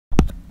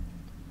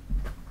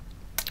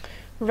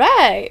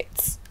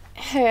Right,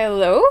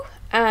 hello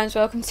and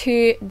welcome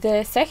to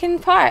the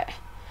second part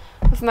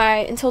of my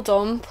Until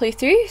Dawn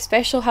playthrough,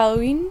 special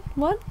Halloween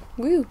one,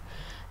 woo.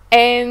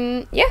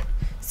 Yeah,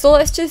 so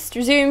let's just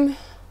resume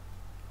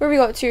where we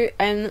got to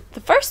in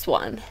the first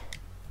one,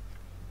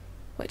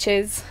 which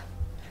is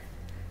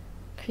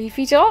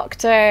Creepy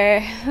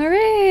Doctor,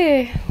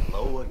 hooray!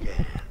 Hello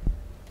again.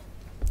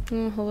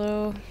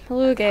 Hello,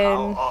 hello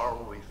again. How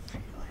are we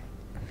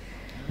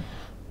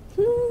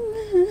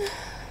feeling?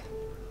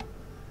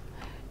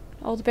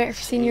 All the better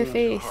for seeing your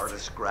face. Hard to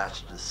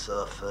scratch the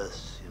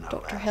surface, you know,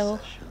 Dr. Hill.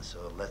 Session,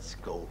 so let's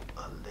go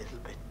a little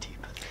bit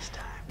deeper this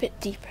time. Bit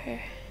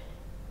deeper.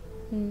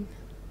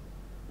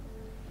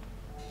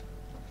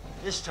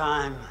 This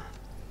time,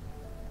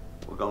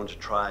 we're going to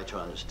try to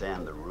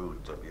understand the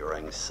root of your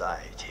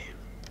anxiety.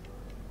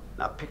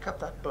 Now pick up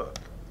that book,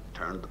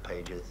 turn the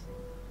pages.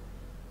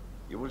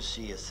 You will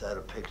see a set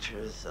of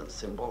pictures and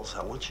symbols.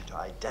 I want you to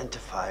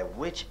identify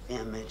which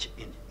image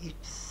in each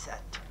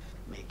set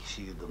makes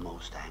you the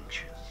most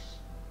anxious.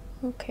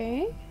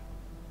 Okay.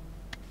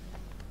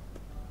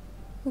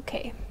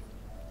 Okay.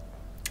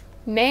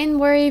 Men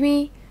worry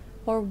me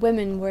or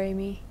women worry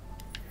me?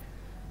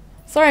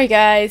 Sorry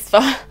guys,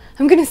 but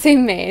I'm gonna say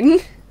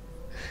men.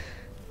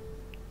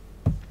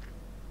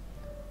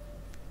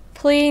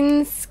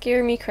 Planes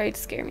scare me, crowds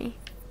scare me.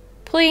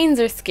 Planes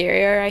are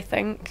scarier, I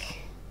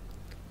think.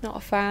 Not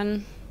a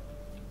fan.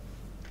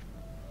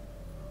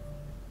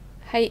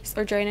 Heights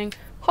or drowning?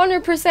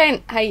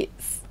 100%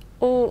 heights.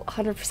 Oh,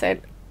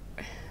 100%.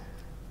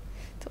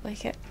 Don't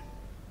like it.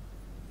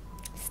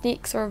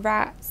 Snakes or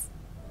rats?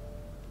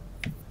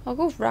 I'll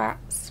go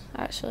rats,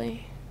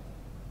 actually.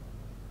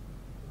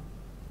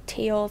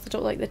 Tails. I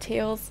don't like the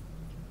tails.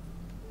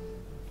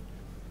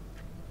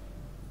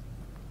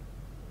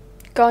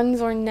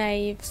 Guns or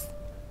knives?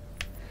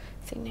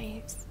 Say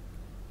knives.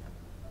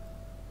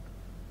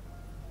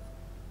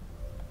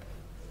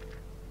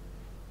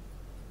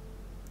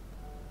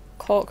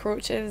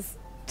 Cockroaches.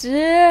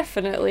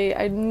 Definitely.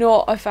 I'm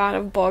not a fan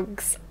of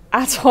bugs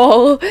at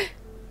all.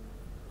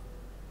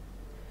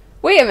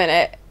 Wait a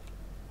minute.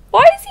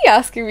 Why is he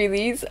asking me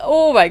these?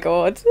 Oh my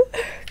god.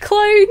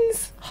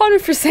 Clowns.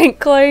 100%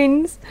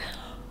 clowns.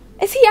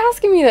 Is he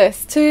asking me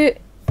this to...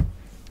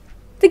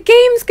 The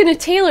game's gonna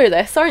tailor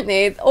this, aren't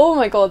they? Oh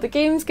my god, the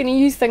game's gonna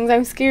use things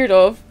I'm scared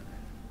of.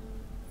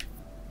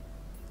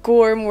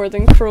 Gore more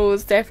than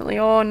crows, definitely.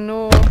 Oh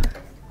no.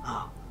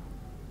 Oh.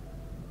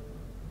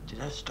 Did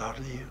that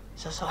startle you?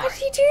 Why did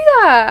he do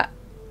that?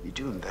 You're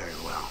doing very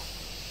well.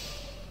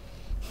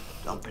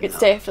 It's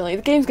definitely,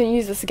 the game's gonna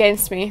use this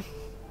against me.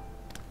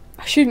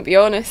 I shouldn't be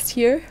honest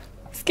here.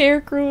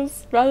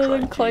 Scarecrows rather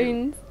than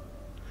clowns.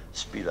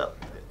 Speed up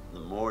a bit.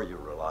 The more you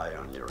rely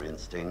on your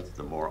instincts,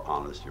 the more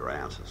honest your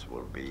answers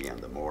will be,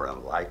 and the more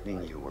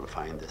enlightening you will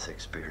find this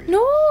experience.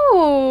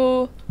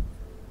 No!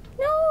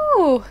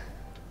 No!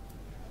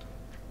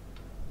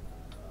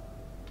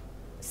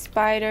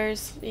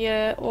 Spiders,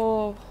 yeah,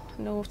 oh,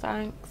 no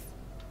thanks.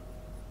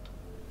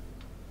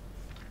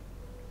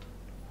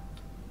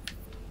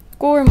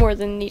 Gore more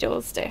than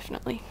needles,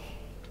 definitely.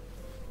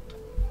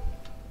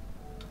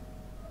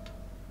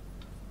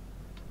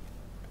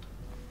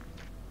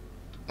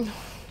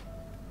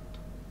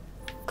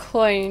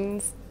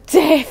 Clowns,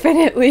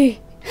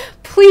 definitely.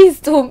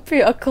 Please don't put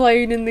a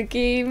clown in the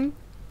game.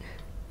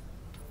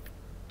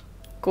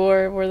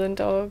 Gore more than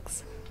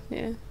dogs,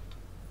 yeah.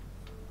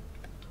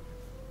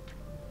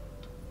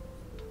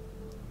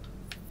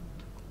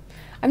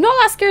 I'm not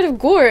that scared of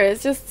gore,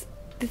 it's just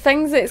the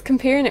things that it's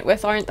comparing it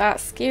with aren't that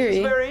scary.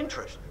 It's very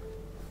interesting.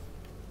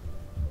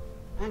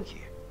 Thank you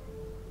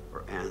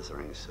for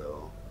answering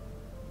so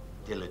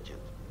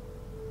diligent.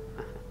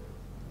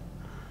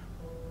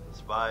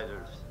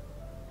 Spiders,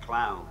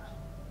 clowns,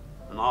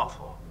 and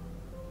awful.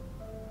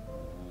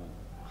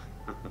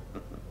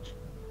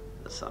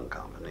 The sun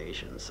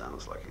combination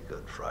sounds like a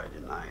good Friday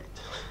night.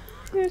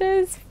 It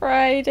is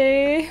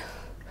Friday.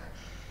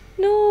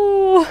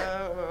 No.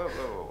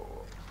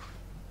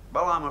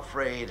 Well, I'm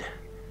afraid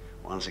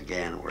once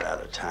again we're out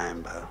of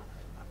time, but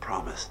I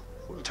promise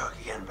we'll talk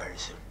again very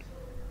soon.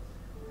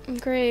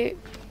 Great.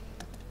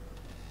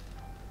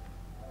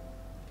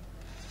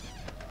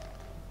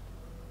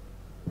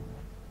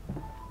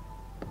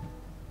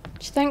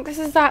 Do you think this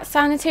is that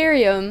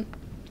sanitarium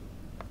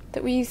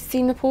that we've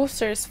seen the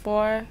posters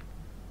for?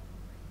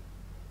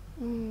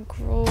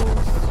 Gross.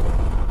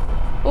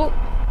 Oh,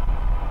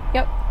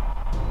 yep.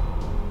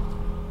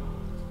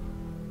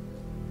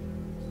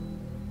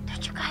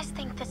 Don't you guys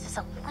think this is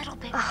a little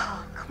bit...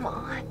 Oh, come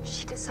on.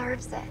 She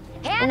deserves it.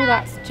 Hannah! Oh,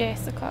 that's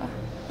Jessica.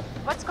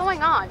 What's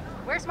going on?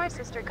 Where's my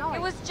sister going?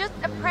 It was just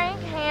a prank,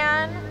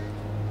 Han.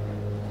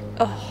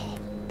 Oh,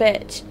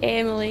 bitch,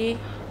 Emily.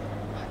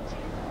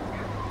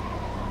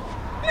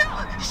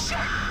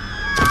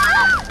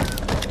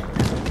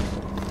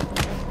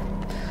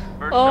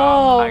 First Oh,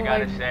 off, I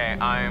gotta say,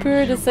 I'm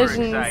poor super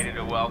decisions. excited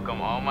to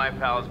welcome all my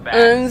pals back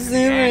I'm to the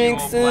super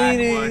annual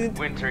excited. Blackwood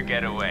Winter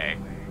Getaway.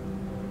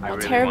 I Oh,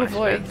 really terrible want to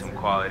spend voice. some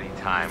quality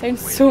time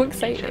Sounds with so each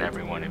excited. and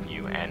every one of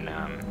you, and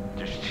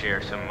just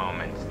share some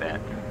moments that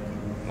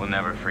we'll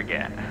never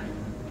forget.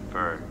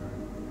 For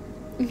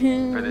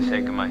the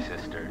sake of my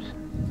sisters.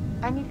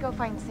 I need to go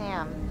find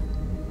Sam.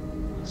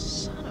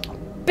 Son of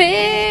a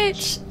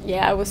Bitch!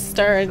 Yeah, I was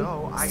stirring.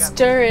 So I got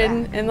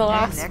Stirring back. in the And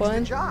last next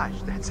one. to Josh.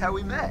 That's how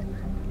we met.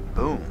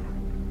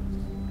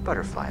 Boom.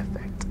 Butterfly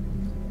effect.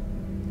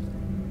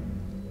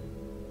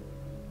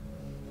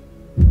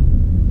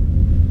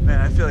 Man,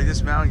 I feel like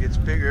this mountain gets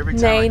bigger every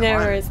time I 9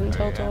 climb hours it.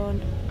 until Oh, yeah.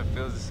 dawn. It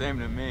feels the same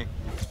to me.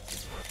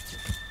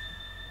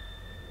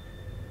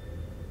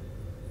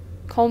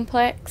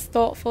 Complex,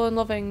 thoughtful, and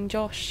loving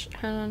Josh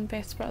Hannon,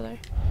 best brother.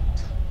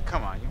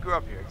 Come on, you grew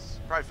up here. It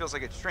probably feels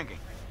like it's shrinking.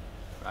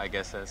 I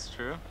guess that's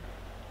true.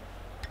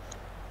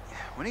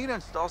 When are you gonna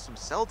install some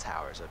cell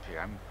towers up here?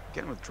 I'm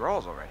getting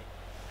withdrawals already.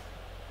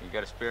 You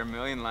got a spare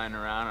million lying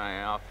around,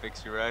 I'll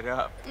fix you right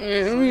up. Funny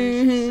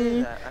you should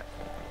say that.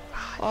 I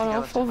What think I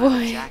left awful it in my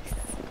voice. jacket.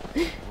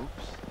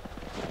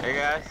 Oops. Hey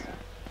guys,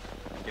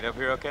 get up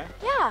here okay?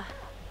 Yeah.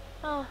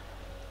 Oh,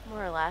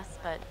 more or less,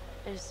 but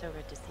it's so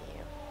good to see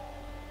you.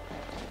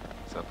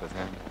 What's up with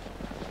him?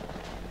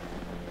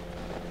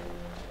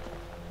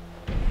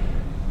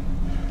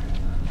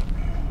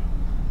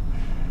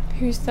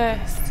 Who's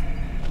this?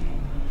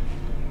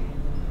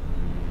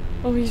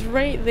 Oh, he's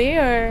right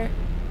there.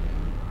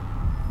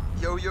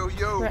 Yo, yo,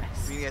 yo.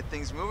 Chris. You get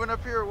things moving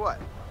up here or what?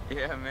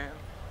 Yeah, man.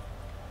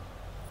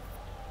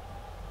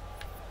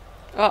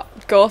 Oh,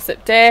 gossip, So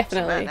Matt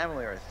definitely. and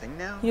Emily are a thing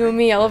now? You and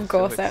me, I love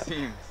So it gossip.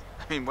 seems.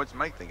 I mean, what's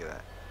Mike think of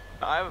that?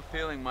 I have a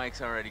feeling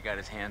Mike's already got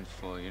his hands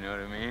full, you know what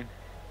I mean?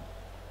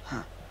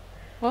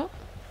 What?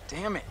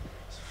 Damn it,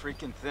 it's a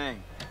freaking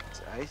thing.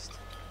 It's iced.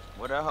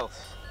 What else?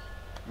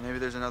 Maybe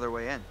there's another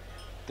way in.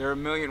 There are a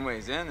million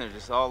ways in, they're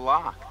just all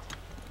locked.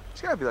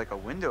 There's gotta be like a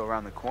window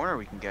around the corner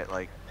we can get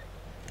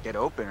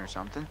open or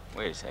something.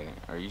 Wait a second,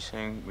 are you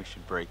saying we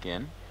should break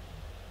in?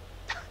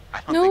 I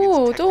don't No, think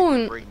it's technically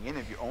don't. breaking in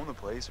if you own the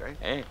place, right?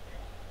 Hey,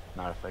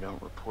 not if I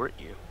don't report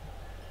you.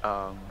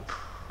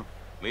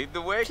 Lead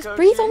the way, Just Coach.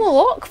 breathe on the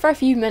lock for a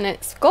few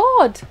minutes.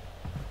 God.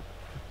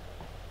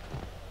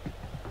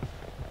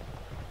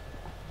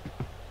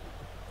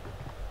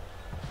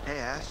 Hey,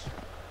 Ash.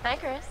 Hi,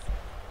 Chris.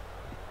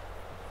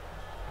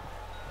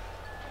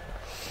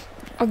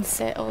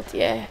 Unsettled,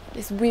 yeah.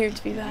 It's weird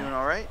to be You doing back.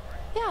 all right?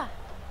 Yeah.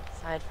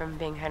 Aside from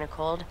being kind of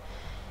cold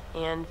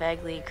and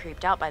vaguely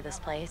creeped out by this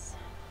place.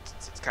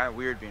 It's kind of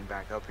weird being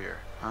back up here,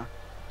 huh?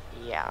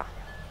 Yeah.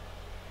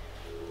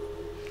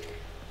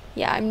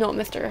 Yeah, I'm not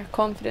Mr.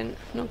 Confident.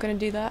 I'm not gonna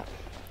do that.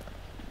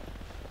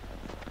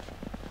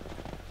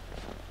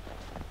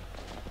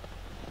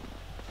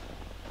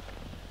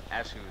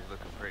 Ashley was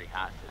looking pretty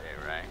hot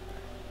today, right?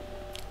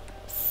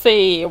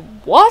 Say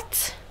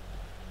what?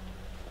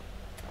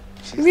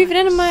 She's You moving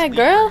in on my sleeper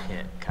girl?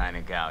 hit kind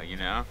of gal, you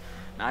know?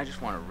 And I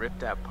just want to rip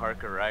that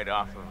Parker right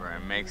off of her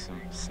and make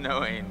some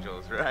snow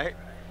angels, right?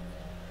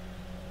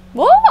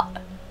 What?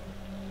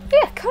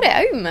 Yeah, cut it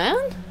out, man.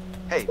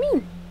 Hey, What do you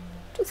mean?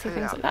 Don't say Cut it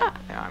things out. like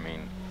that. Yeah, I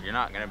mean, if you're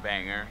not gonna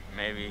bang her,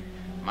 maybe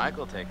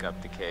Michael take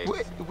up the case.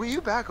 wait, will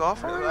you back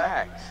off already?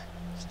 Relax.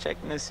 Just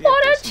checking to see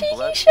What if a there's some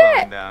blood cheeky flowing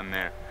shit. down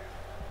there.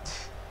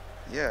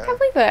 Yeah. Can't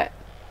believe it.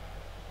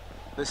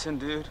 Listen,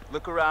 dude,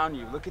 look around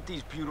you. Look at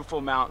these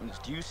beautiful mountains.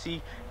 Do you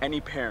see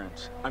any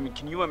parents? I mean,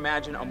 can you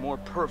imagine a more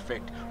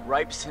perfect,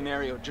 ripe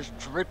scenario just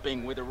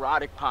dripping with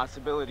erotic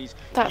possibilities?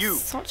 That's you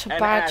such a and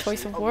bad Ashley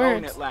choice of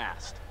alone words. at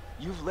last.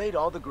 You've laid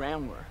all the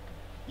groundwork.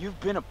 You've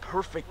been a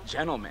perfect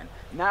gentleman.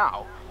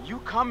 Now, you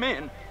come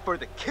in for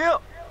the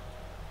kill.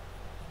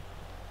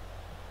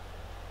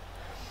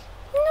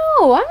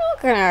 No, I'm not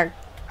gonna.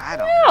 I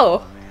don't No. know,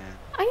 man.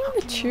 I'm How can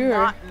you mature.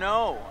 not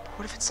know?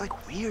 What if it's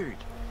like weird?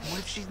 What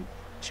if she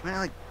might not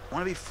like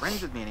want to be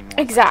friends with me anymore?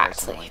 if I try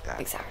something Exactly. like that?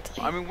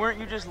 Exactly. I mean, weren't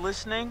you just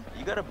listening?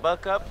 You gotta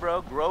buck up,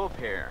 bro. Grow a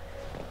pair.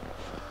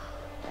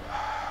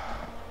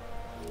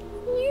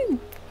 You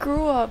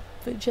grew up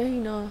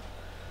vagina.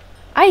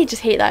 I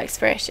just hate that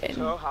expression.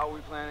 So, how are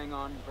we planning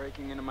on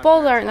breaking into my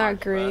Balls parents'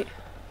 aren't that lives, great.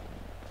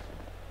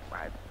 bud?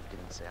 I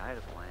didn't say I had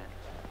a plan.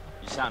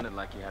 You sounded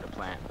like you had a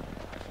plan.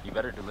 You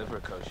better deliver,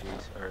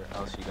 Cochise, or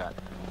else you got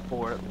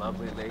 4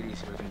 lovely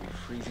ladies who are gonna be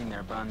freezing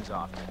their buns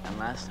off. And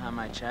last time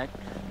I checked,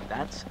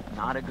 that's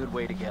not a good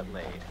way to get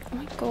laid. Oh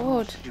my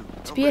god.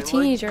 Shoot, To be a nobody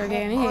teenager likes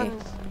again, cold eh?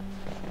 puns.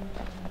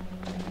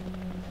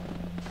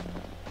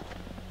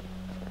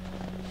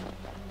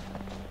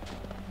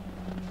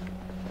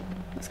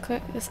 Let's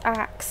click this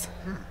axe.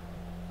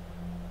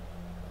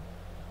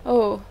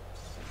 Oh.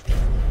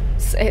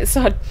 It's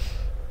a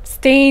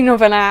stain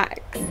of an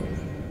axe.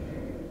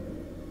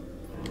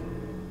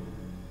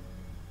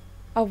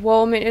 A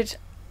wall-mounted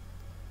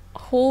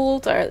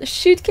holder that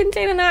should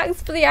contain an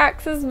axe, but the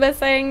axe is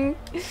missing.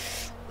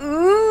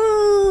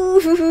 Ooh.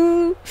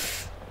 Who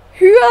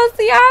has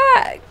the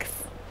axe?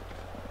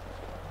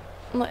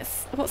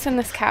 What's in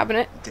this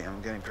cabinet? Damn,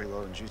 I'm getting pretty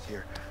low in juice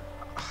here.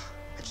 I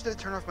just had to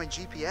turn off my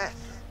GPS.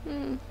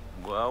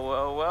 Well,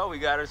 well, well, we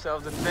got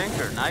ourselves a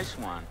thinker. Nice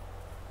one.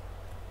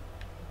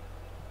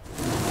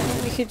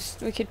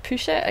 We could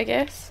push it, I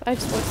guess. I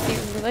just want to see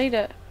if we can light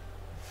it.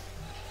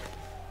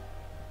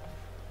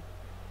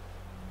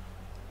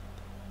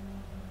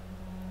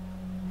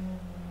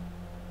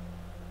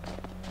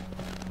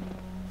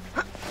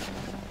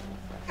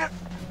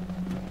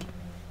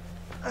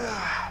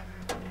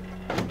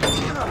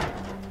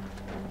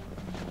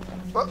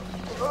 Why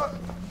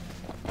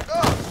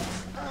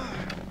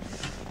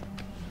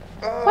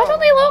don't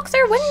they lock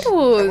their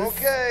windows?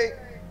 Okay.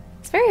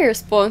 It's very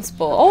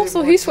irresponsible.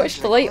 Also, who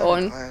switched the light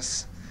on?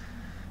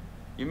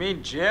 You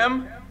mean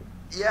Jim?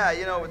 Yeah,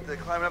 you know, with the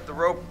climbing up the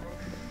rope.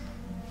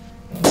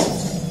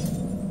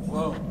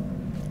 Whoa.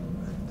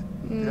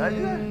 Did I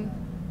do that?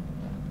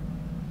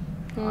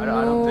 I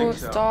don't think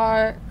It's so.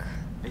 dark.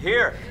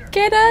 Here.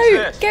 Get Who's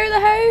out! this? Get out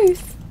of the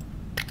house!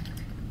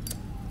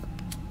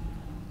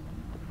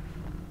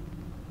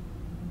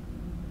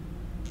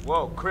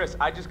 Whoa, Chris,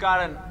 I just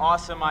got an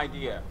awesome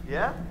idea.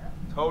 Yeah?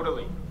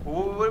 Totally.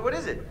 What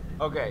is it?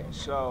 Okay,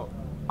 so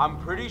I'm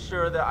pretty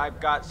sure that I've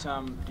got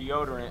some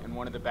deodorant in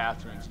one of the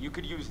bathrooms. You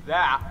could use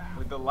that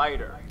with the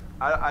lighter.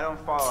 I don't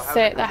follow.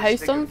 Set the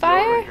house on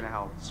fire?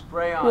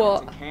 Spray on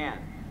What? It's a can.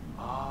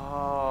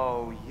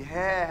 Oh,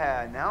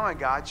 yeah. Now I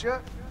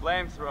gotcha.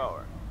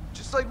 Flamethrower.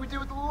 Just like we did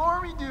with the little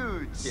army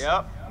dudes.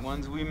 Yep,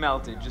 ones we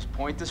melted. Just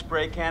point the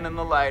spray can in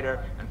the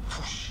lighter and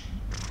whoosh.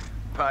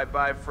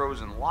 Bye-bye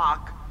frozen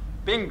lock.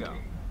 Bingo.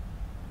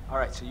 All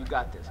right, so you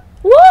got this.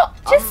 What?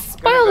 I'm Just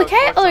gonna spoil the go sort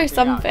kettle or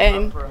something out.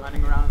 You something. up for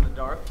hunting around in the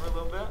dark for a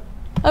little bit?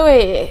 Oh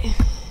wait,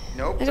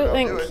 Nope. I don't I'll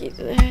think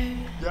do it.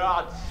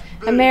 Yeah.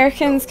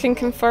 Americans can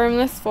confirm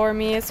this for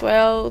me as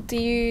well. Do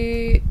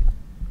you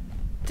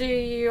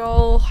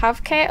all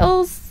have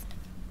kettles?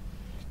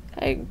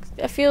 I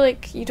feel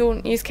like you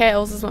don't use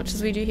kettles as much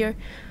as we do here.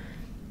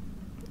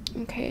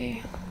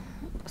 Okay,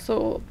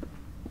 so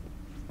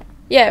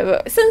yeah,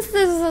 but since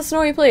this is a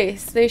snowy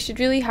place, they should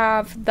really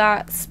have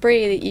that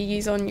spray that you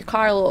use on your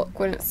car lock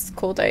when it's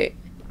cold out.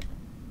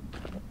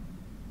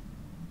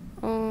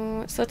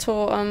 Oh, it's a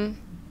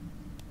totem.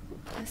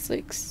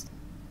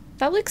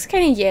 That looks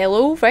kind of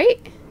yellow,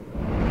 right?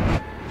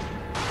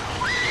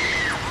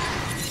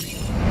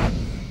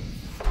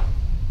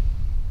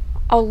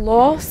 A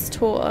lost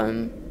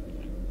totem.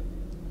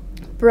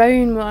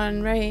 Brown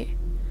one, right.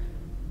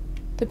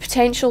 The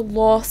potential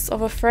loss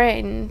of a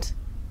friend.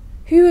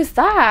 Who is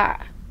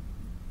that?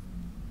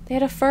 They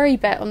had a furry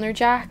bit on their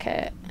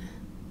jacket.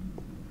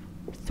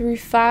 Through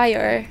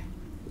fire.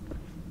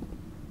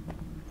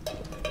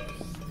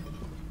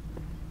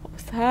 What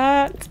was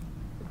that?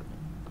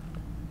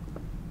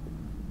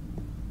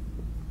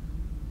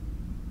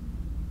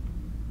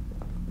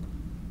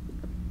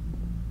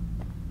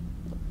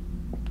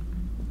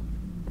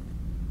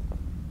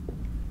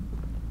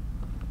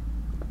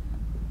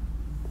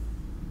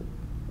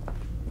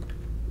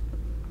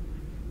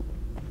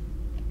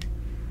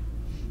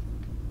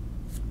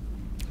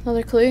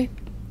 Another clue.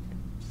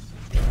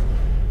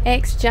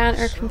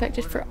 Ex-janitor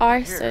convicted for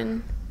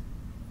arson.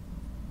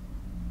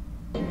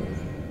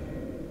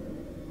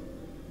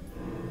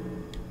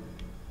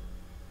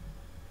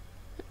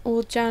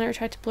 Old janitor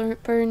tried to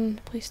burn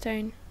the place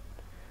down.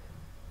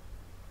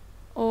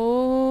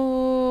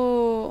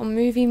 Oh, a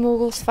movie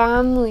mogul's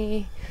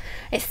family.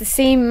 It's the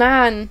same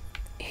man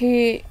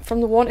who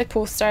from the wanted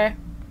poster.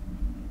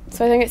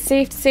 So I think it's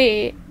safe to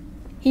say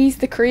he's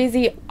the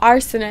crazy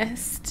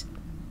arsonist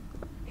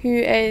who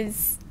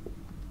is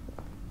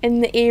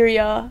in the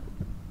area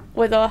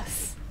with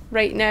us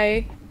right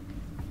now.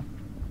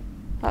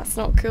 That's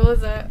not cool,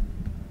 is it?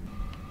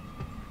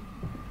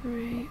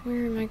 Right,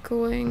 where am I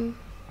going?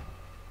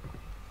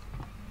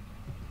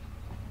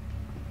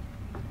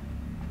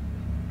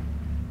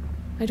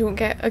 I don't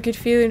get a good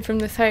feeling from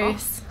this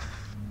house.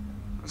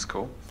 That's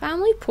cool.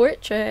 Family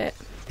portrait.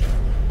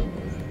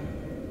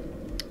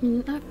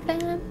 A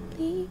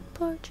family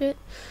portrait.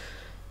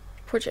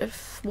 Portrait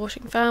of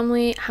washing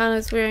family.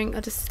 Hannah's wearing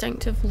a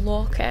distinctive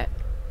locket.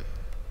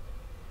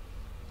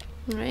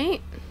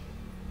 Right.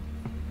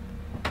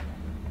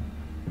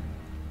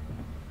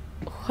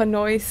 Oh, a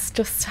noise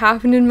just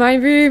happened in my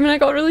room and I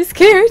got really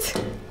scared.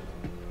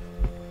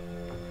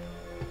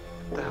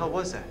 What the hell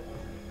was that?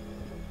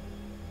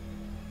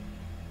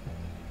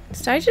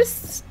 Did I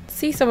just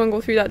see someone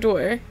go through that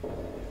door?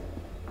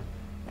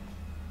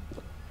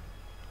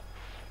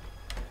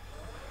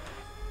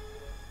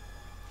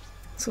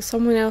 So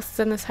someone else is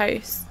in this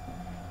house.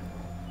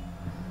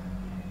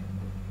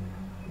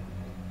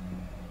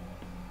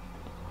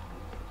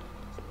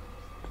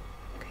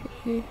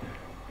 Okay.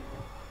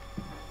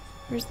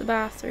 Where's the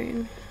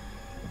bathroom?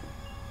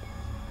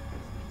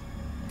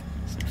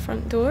 Is the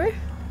front door?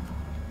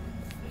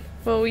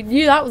 Well, we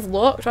knew that was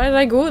locked. Why did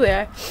I go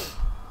there?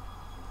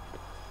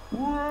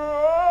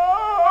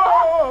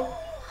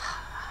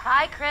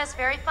 Hi, Chris.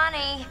 Very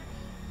funny.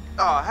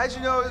 Oh, how'd you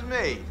know it was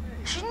me?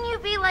 Shouldn't you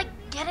be, like,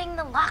 getting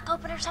the lock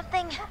open or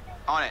something?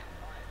 On it.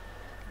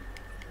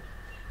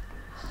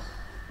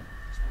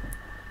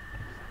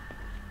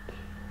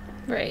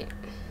 Right.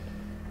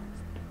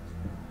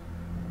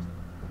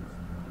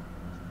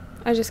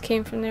 I just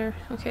came from there.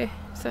 Okay,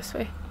 it's this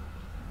way.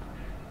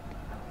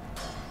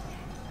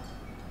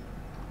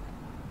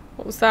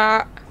 What was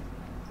that?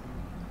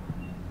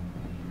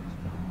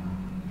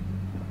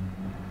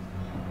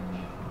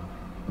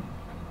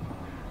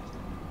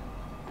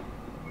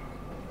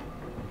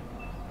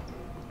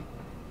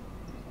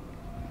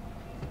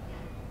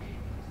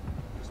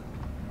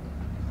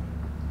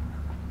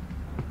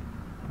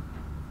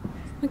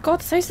 My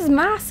god, this house is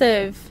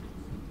massive!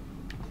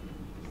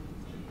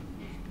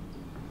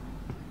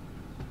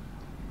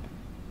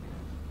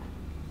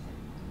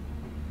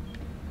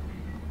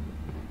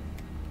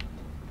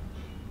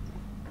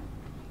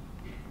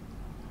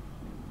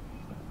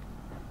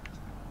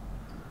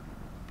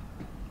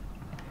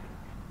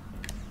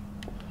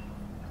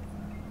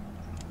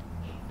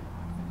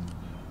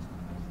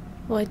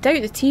 Well, I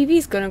doubt the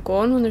TV's gonna go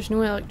on when there's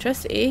no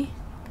electricity.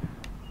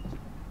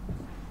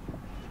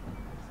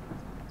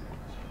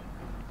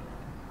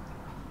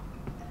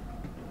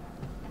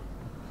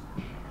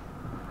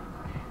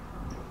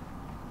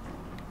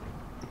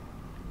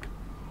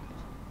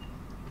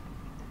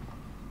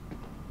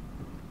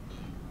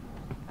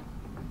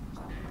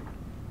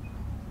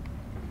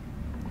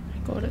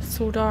 God, it's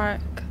so dark.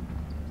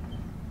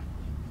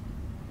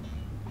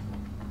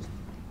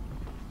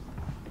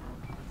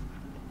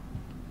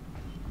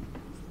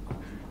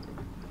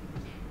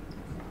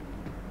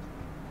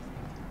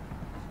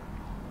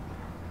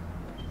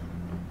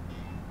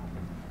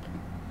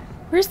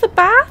 Where's the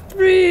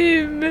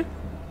bathroom?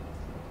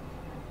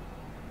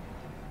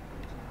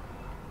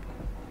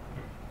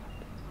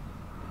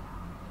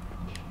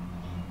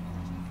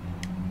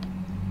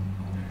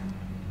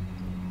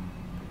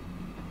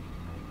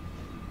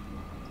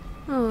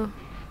 Oh.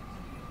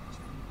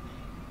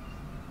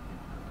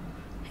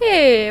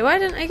 Hey, why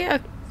didn't I get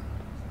a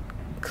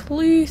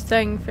clue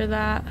thing for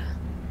that?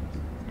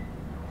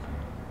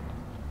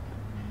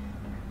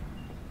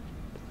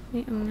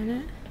 Wait a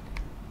minute.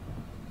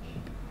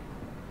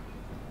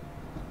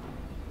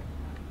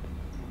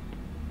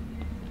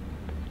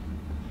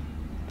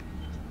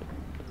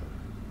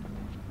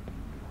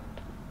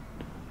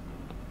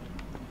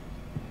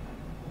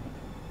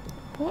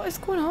 What is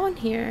going on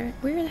here?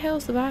 Where the hell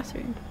is the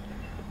bathroom?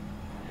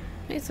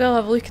 Might as well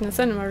have a look in the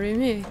cinema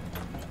room, eh?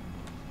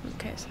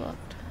 Okay, it's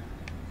locked.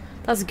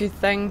 That's a good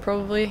thing,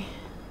 probably.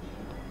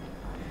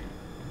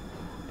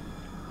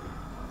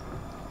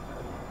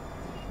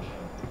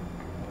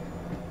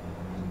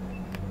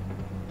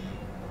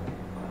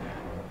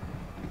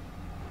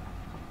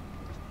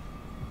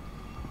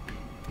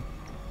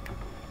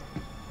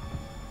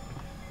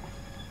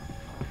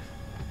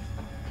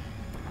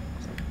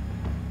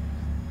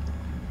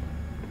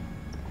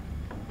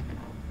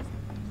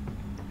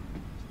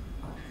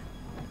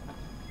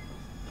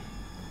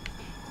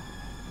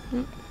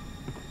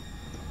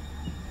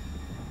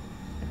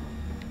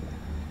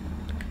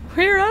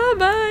 Where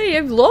am I?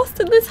 I'm lost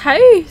in this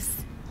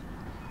house.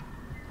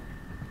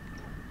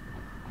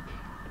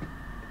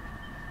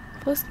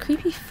 Plus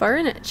creepy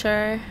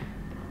furniture.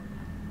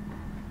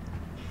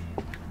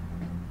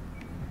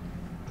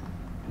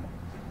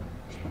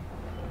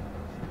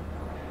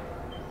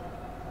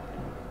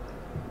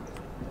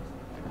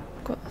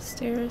 Got the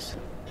stairs.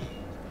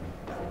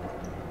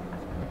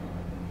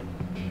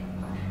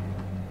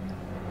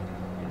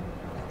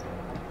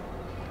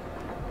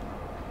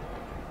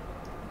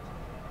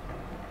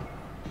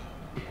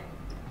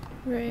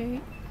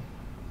 Right.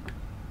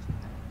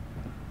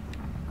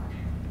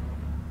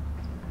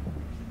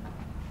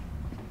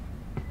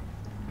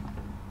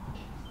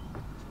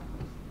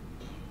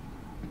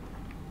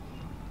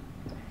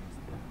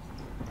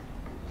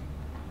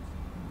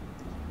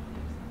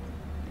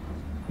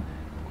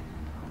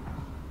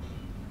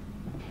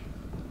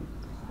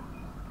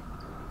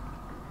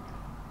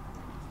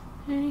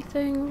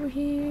 Anything over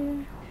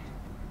here?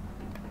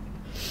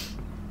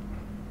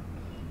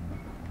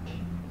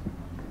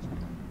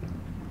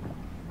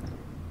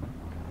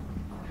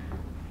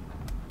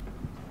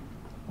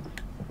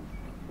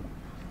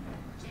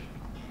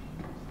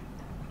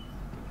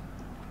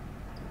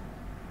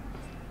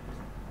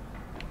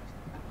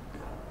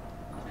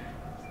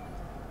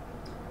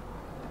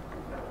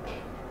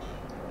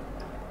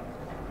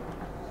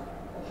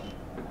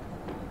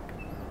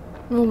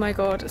 Oh my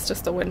god, it's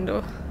just a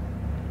window.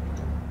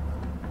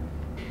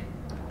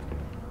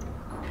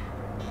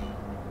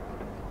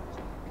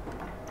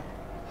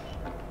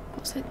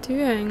 What's it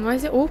doing? Why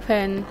is it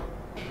open?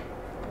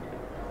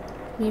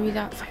 Maybe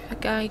that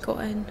guy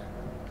got in.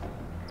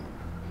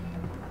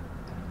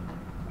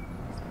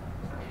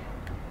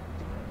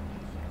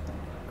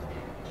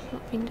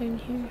 Not been down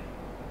here.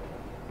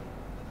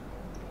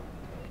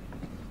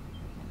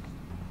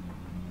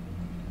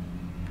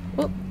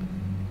 Oh!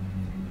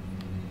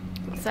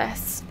 What's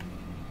this?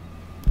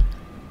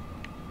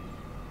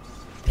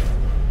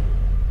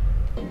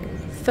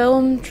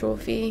 Film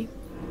trophy.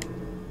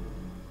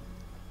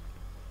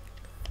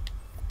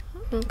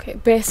 Okay,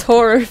 best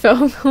horror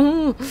film.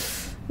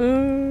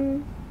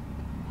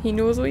 He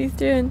knows what he's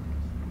doing.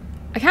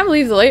 I can't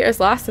believe the lighters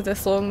lasted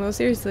this long though,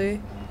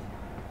 seriously.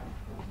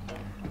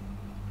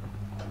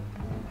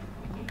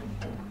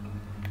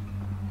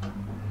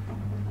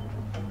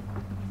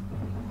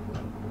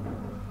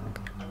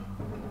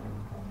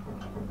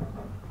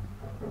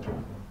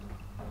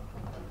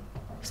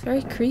 It's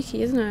very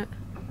creaky, isn't it?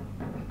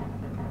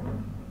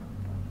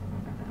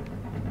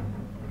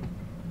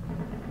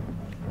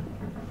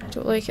 I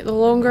don't like it. The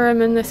longer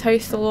I'm in this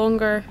house, the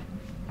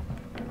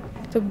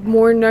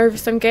more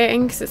nervous I'm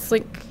getting, because it's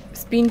like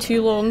It's been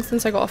too long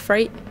since I got a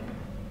fright.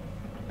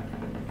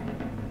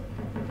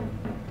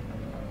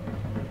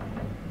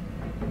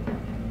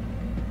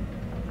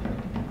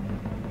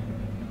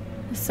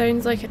 It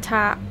sounds like a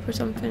tap or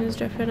something is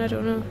dripping, I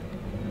don't know.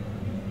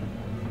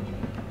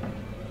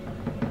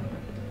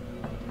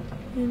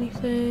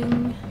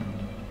 Anything?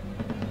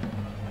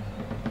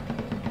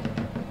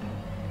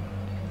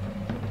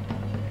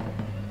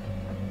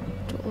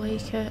 Don't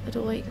like it, I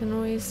don't like the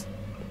noise.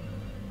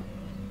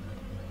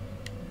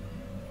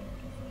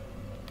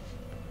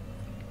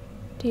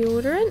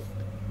 Deodorant?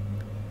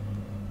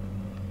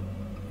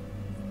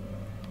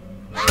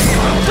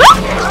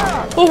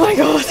 Oh my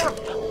god!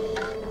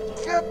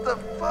 What the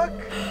fuck?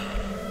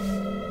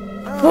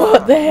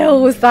 What the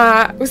hell was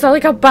that? Was that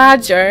like a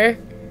badger?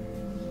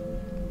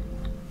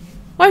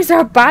 Why is there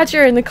a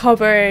badger in the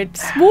cupboard?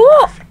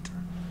 What?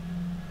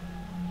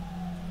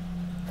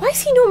 Why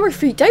is he no more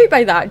freaked out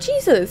by that?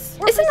 Jesus!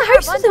 It's in the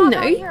house with him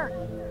now!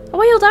 A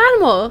wild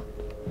animal!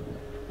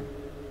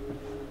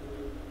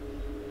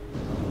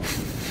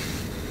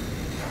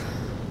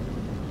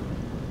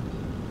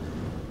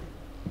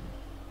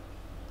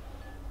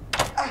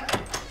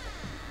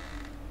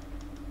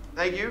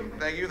 Thank you,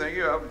 thank you, thank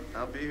you.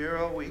 I'll be here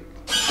all week.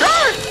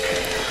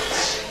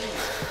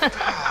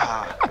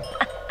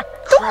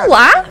 Don't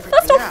laugh!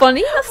 That's not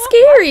funny, that's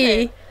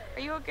scary! Are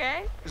you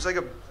okay? It's like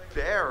a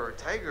bear or a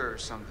tiger or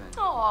something.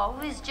 Oh,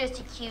 it was just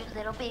a cute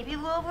little baby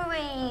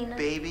Wolverine.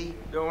 Baby.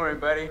 Don't worry,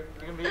 buddy.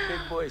 You're gonna be a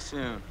big boy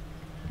soon.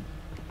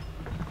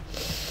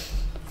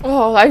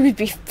 Oh, I would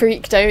be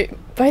freaked out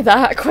by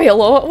that quite a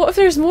lot. What if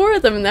there's more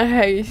of them in the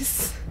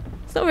house?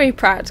 It's not very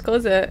practical,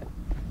 is it?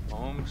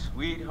 Home,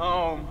 sweet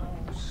home.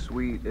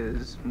 Sweet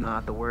is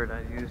not the word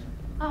I use.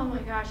 Oh my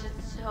gosh,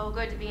 it's so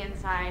good to be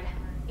inside.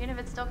 Even if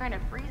it's still kind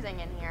of freezing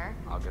in here.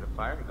 I'll get a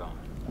fire going.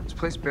 This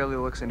place barely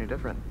looks any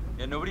different.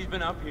 Yeah, nobody's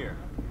been up here.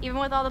 Even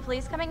with all the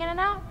police coming in and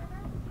out?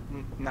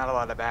 Not a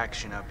lot of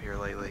action up here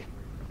lately.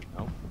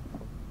 No.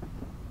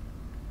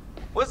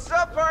 What's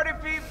up, party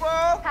people?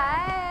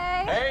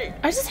 Hi. Hey!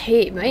 I just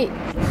hate Mike.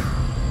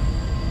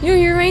 You know who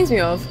he reminds me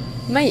of?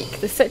 Mike,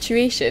 the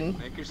situation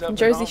Make yourself from at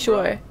Jersey home,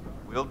 Shore.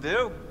 Will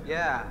do.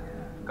 Yeah,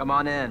 come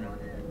on in.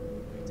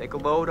 Take a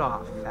load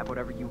off. Have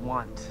whatever you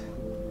want.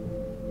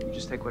 You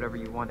just take whatever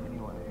you want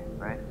anyway,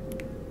 right?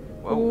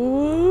 Whoa.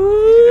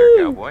 Ooh. Easy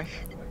there, cowboy.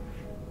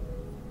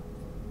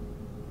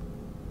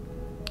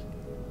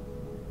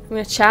 I'm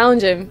gonna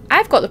challenge him.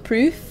 I've got the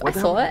proof. I What the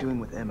hell saw are you it. doing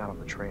with M out on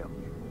the trail?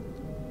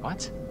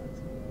 What?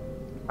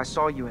 I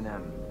saw you and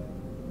M.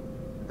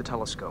 With the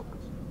telescope.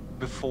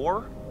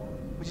 Before?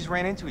 We just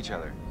ran into each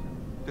other.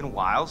 Been a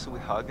while, so we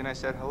hugged and I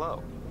said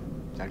hello.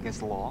 Is that against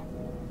the law?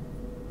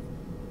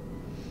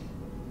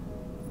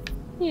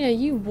 Yeah,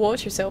 you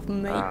watch yourself,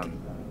 Mike.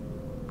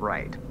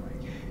 Right.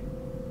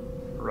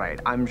 Right,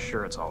 I'm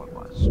sure it's all it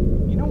was.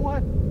 You know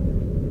what?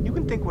 You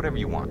can think whatever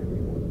you want.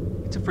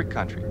 It's a free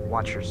country.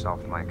 Watch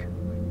yourself, Mike.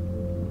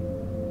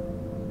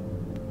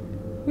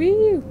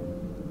 Woo!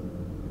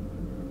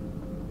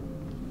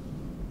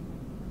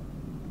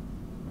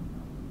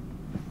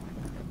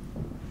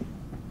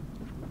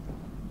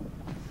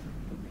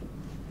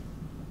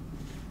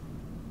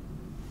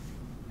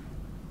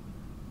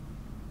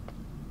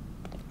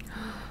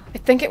 I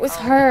think it was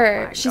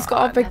her. my She's got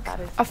a God, big, that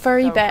is a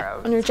furry so bit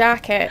gross. on her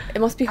jacket. It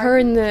must be her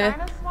in the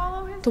Trying to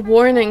swallow his the face?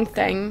 warning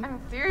thing. I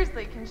mean,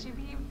 seriously, can she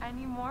be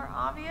any more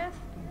obvious?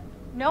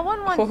 No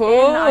one wants in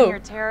Oh. on your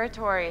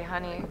territory,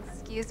 honey.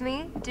 Excuse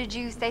me? Did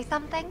you say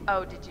something?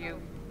 Oh, did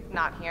you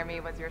not hear me?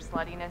 Was your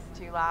sluttiness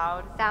too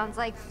loud? Sounds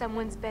like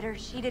someone's bitter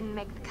she didn't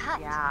make the cut.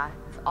 Yeah,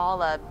 it's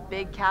all a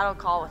big cattle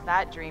call with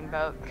that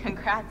dreamboat.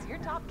 Congrats, you're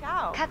top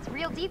cow. Cut's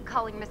real deep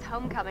calling Miss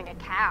Homecoming a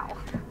cow.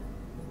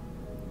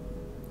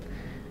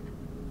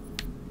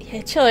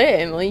 Yeah, chill out,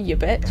 Emily, you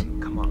bitch.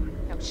 Come on.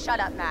 No, shut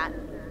up, Matt.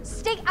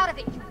 Stay out of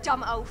it, you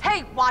dumb oaf.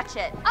 Hey, watch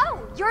it.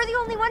 Oh, you're the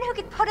only one who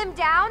can put him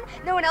down?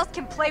 No one else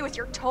can play with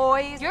your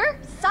toys? You're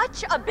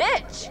such a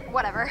bitch.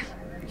 Whatever.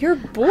 You're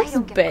I both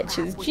don't give a crap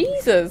bitches. what you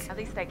Jesus. At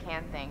least I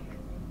can think.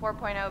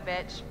 4.0,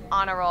 bitch.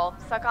 On a roll.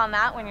 Suck on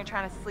that when you're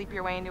trying to sleep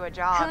your way into a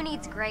job. Who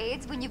needs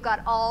grades when you've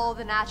got all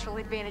the natural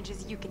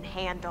advantages you can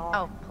handle?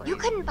 Oh, please. You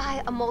couldn't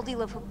buy a moldy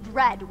loaf of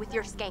bread with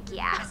your skanky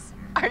ass.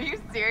 Are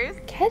you serious?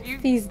 Kids You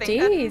these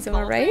think that's days, am I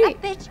insulting?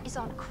 right? That bitch is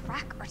on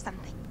crack or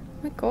something.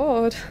 Oh my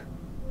god.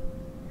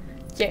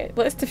 Yeah,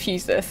 let's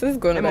diffuse this. This is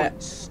going a Emily,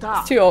 bit.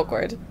 stop. It's too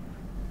awkward.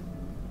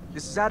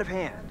 This is out of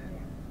hand.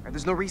 Right,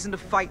 there's no reason to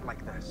fight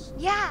like this.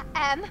 Yeah,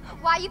 Em.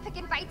 Why you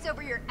picking fights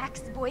over your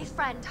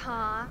ex-boyfriend,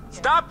 huh?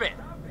 Stop it!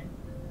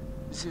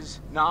 This is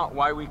not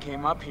why we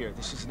came up here.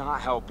 This is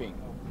not helping.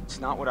 It's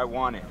not what I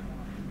wanted.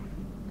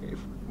 If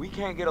we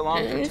can't get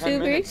along for 10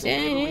 minutes, then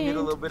maybe we need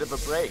a little bit of a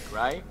break,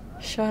 right?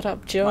 Shut up,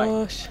 Mike,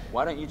 Josh.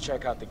 why don't you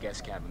check out the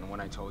guest cabin, the one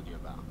I told you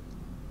about?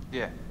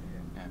 Yeah.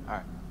 Yeah,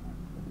 alright.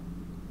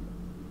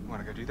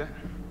 Wanna go do that?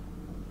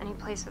 Any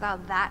place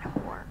without that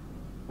whore.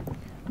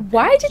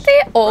 Why did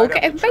they all Right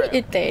get up the trail.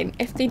 invited then,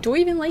 if they don't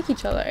even like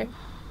each other?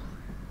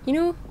 You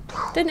know,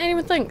 didn't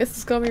anyone think this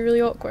is gonna be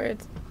really awkward?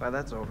 Glad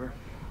that's over.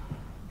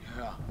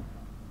 Yeah.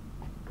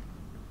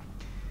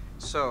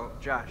 So,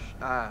 Josh,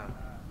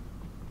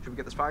 should we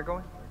get this fire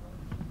going?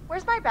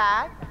 Where's my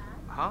bag?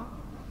 Huh?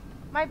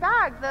 My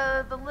bag,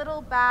 the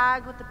little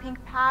bag with the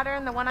pink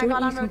pattern, the one I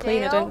got Don't on you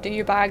complain I Rodeo. don't do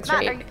your bags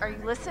Matt, right. are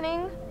you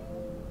listening?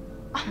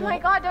 Oh my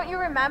god, don't you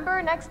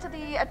remember? Next to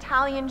the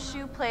Italian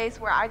shoe place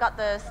where I got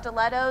the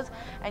stilettos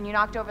and you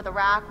knocked over the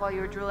rack while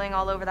you were drooling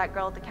all over that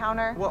girl at the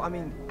counter? Well, I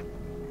mean,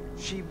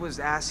 she was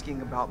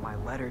asking about my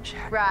letter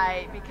jacket.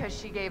 Right, because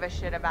she gave a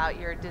shit about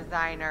your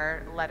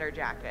designer letter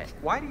jacket.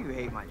 Why do you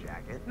hate my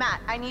jacket?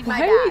 Matt, I need my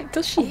Why bag.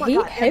 does she Oh my hate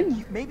God, him?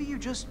 Em, maybe you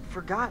just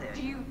forgot it.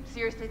 Do you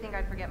seriously think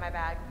I'd forget my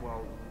bag?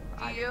 Well,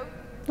 Do you?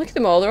 Look at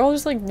them all, they're all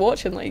just like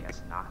watching like,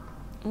 guess not.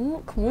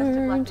 oh, come Must have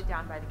on. left it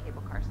down by the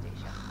cable car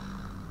station.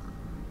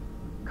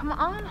 Come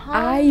on, hon.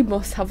 I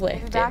must have We'll be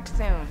left back it.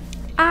 soon.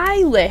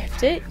 I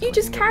left it. You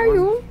just get carry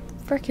warm? on.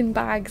 Frickin'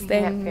 bags You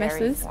then, get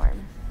very missus. warm.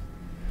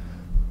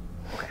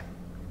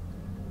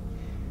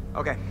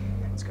 Okay,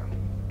 let's go.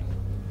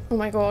 Oh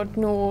my god,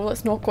 no,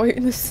 let's not go out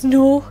in the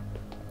snow.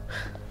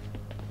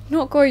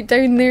 Not go out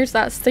down there's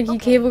that stinky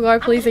cable car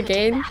place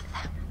again.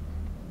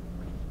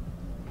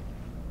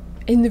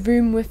 In the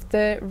room with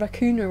the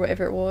raccoon or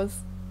whatever it was.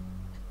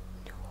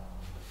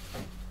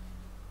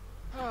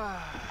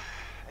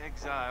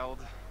 Exiled.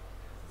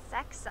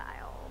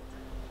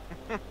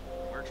 Sexiled.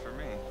 Works for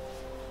me.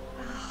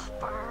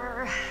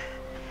 Brr.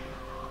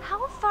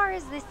 How far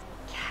is this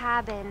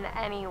cabin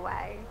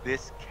anyway?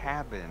 This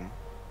cabin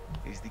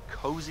is the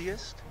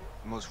coziest,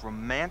 most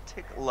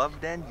romantic love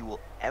den you will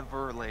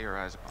ever lay your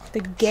eyes upon. The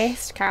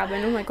guest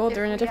cabin. Oh my god,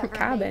 they're in a If we different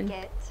ever cabin. make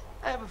it.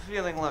 I have a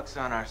feeling luck's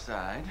on our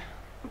side.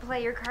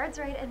 Play your cards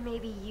right and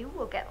maybe you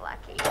will get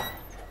lucky.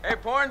 Hey,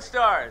 porn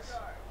stars.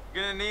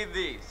 Gonna need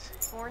these.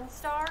 Porn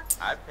star?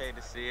 I'd pay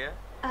to see you.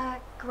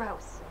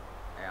 Gross.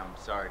 Hey, I'm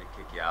sorry to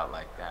kick you out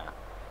like that.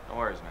 No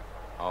worries, man.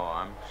 Oh,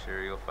 I'm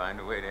sure you'll find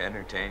a way to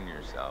entertain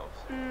yourselves.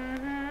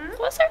 Mm-hmm.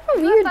 What sort of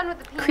Have weird, fun with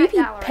the peanut creepy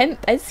gallery.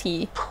 pimp is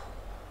he?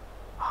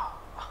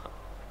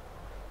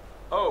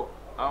 Oh,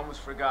 I almost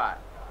forgot.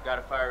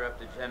 Gotta fire up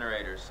the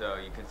generator so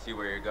you can see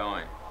where you're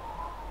going.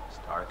 It's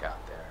dark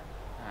out there.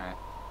 Alright.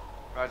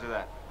 Roger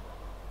that.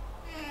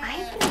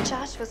 I think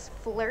Josh was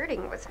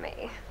flirting with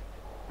me.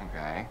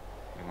 Okay.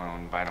 You want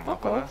to invite him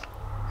Fuck up with off.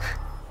 us?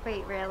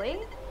 Wait, really?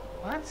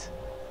 What?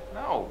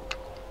 No.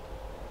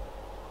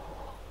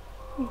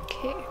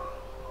 Okay.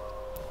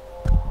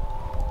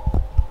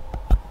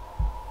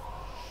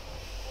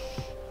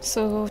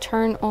 So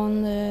turn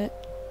on the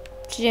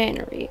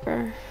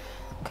generator.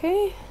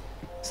 Okay.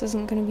 This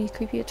isn't going to be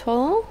creepy at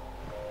all.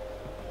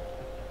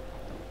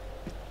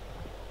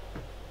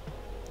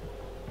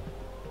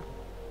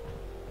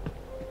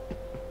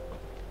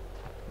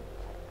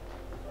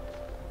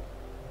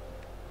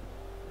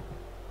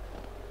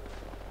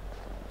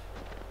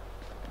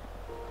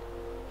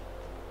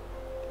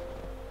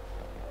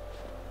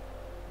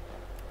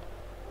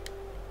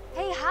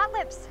 Hey, Hot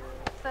Lips.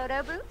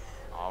 Photo booth?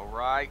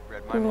 Alright,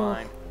 read my Ooh.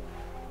 mind.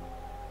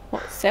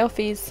 What,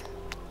 selfies?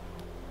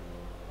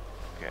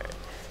 Okay.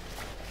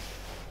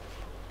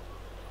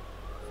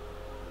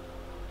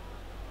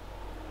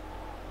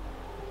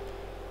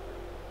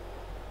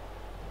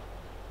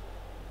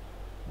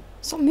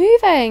 Stop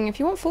moving! If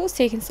you want photos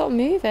taken, stop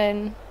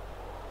moving.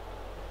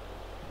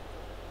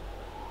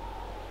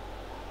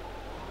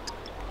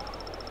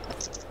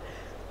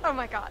 Oh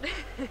my god.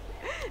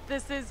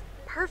 This is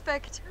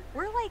perfect.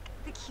 We're like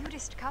the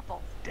cutest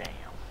couple. Damn.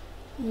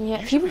 Yeah,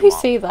 You should people be who mom.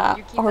 say that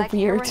You keep are that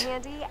camera weird.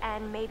 handy,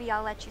 and maybe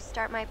I'll let you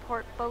start my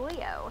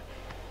portfolio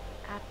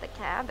at the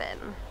cabin.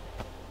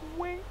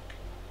 Wink.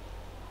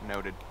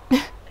 Noted.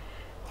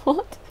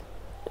 What?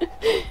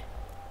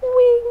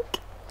 Wink.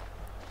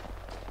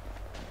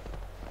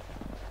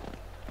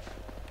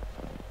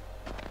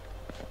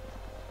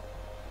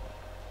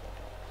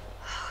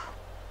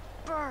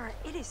 Brr,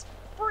 it is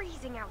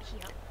freezing out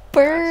here.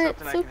 Brr,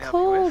 That's it's something I so can help you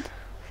cold. with.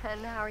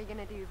 And how are you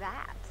gonna do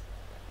that?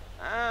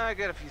 I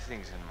got a few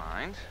things in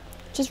mind.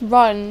 Just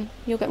run.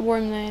 You'll get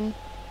warm then.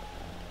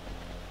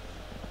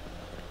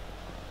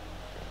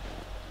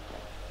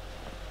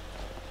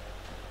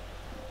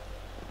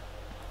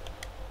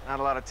 Not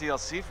a lot of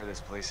TLC for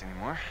this place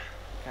anymore.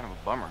 Kind of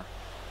a bummer.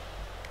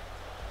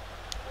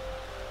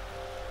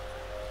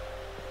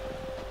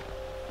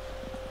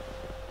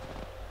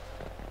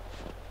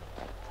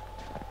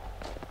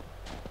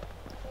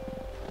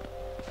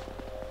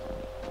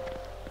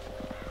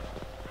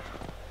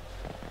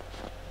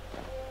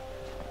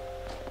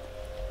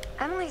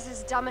 Emily's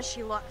as dumb as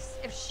she looks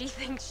if she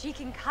thinks she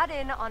can cut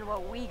in on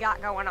what we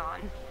got going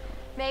on.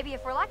 Maybe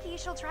if we're lucky,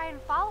 she'll try and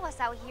follow us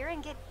out here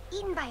and get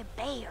eaten by a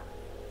bear.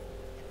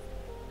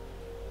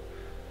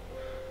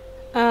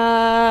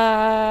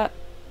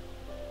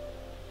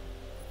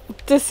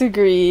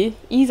 Disagree.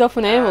 Ease off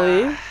on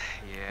Emily. Yeah,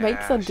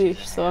 Mike's a she's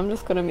douche, so I'm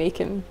just gonna make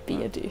him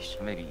be a douche.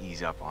 Maybe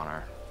ease up on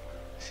her.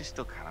 She's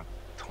still kind of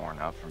torn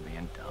up from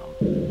being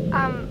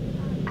dumb.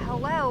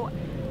 Hello?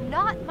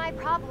 Not my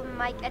problem,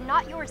 Mike, and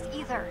not yours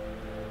either.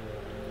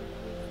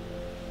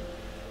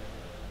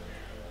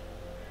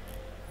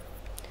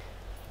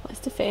 Let's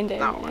defend No,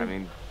 anything. I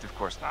mean, of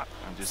course not.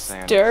 I'm just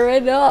saying. Stir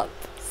it up.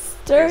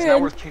 Stir It's not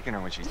it. worth kicking her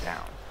when she's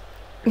down.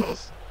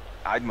 'Cause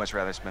I'd much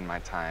rather spend my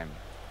time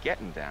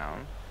getting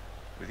down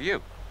with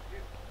you.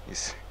 You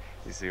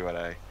see what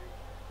I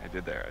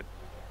did there?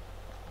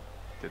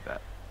 I did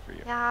that for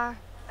you. Yeah,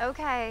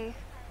 okay.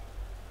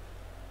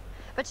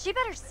 But she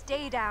better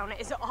stay down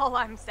is all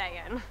I'm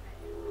saying.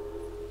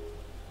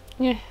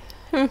 Yeah.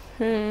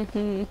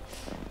 Okay.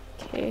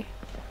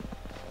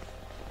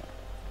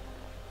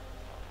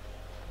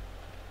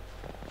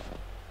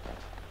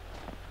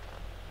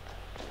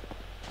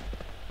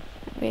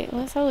 Wait,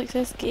 let's have a look at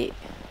this gate.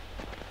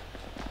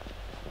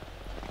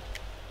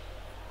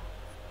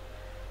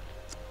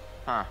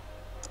 Huh.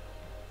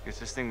 Guess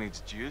this thing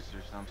needs juice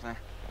or something.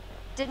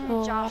 Didn't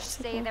Oh, Josh that's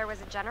say okay. there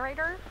was a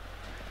generator?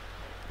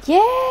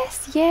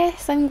 Yes,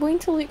 yes, I'm going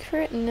to look for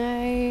it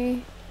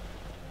now.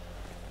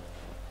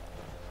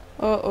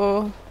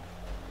 Uh-oh.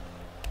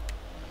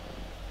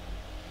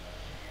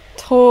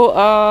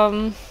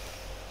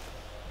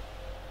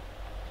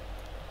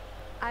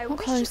 I What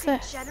wish color you is could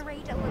this?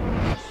 generate a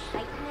little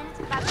excitement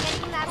about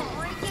getting that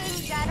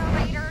freaking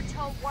generator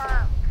to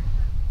work.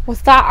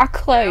 Was that a I'll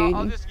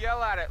clown? just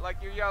yell at it like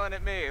you're yelling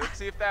at me. Let's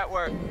see if that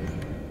works.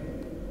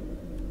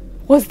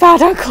 Was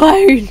that a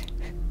clown?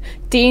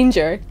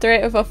 Danger.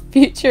 Threat of a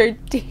future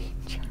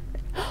danger.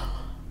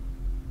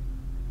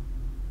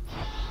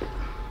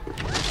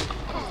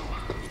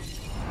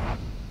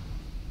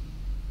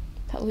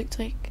 That looked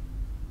like...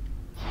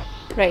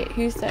 Right,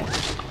 who's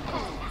this?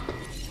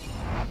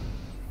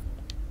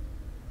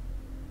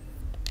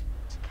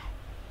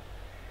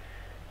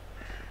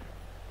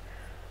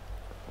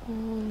 Oh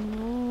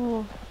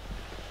no.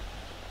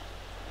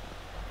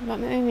 That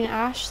might mean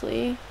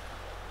Ashley.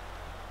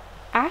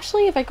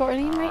 Ashley, have I got her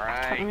name right?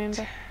 I can't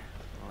remember.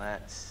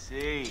 Let's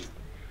see.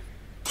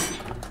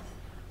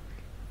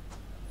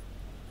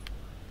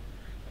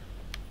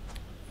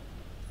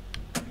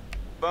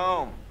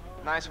 Boom.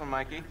 Nice one,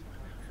 Mikey.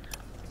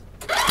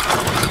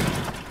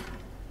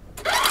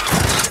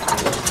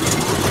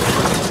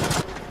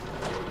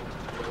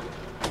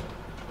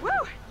 Woo!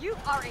 You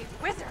are a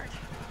wizard.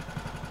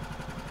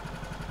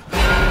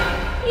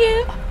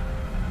 Yeah.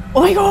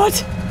 Oh my god.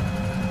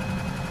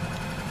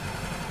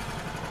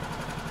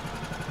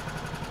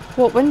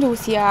 What window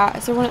is he at?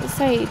 Is there one at the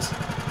side?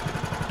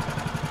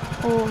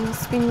 Oh, it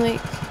must have been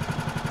like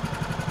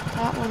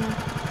that one.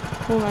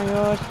 Oh my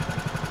god.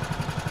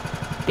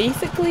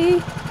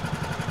 Basically,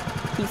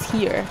 he's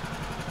here.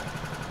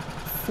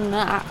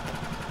 Snap.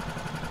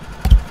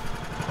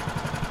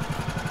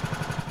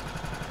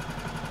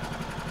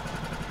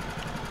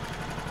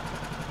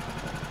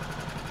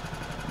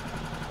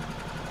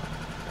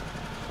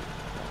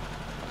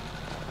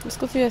 Let's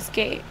go through this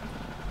gate.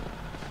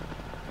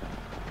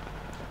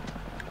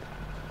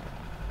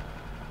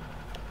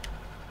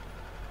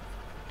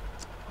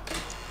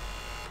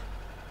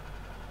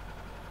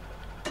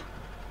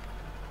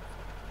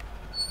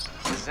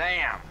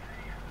 Shazam!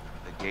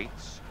 The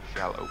gates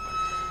shall open.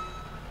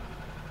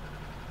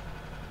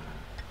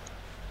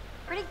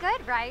 Pretty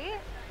good, right?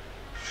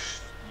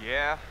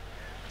 Yeah,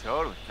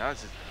 totally. No,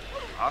 this is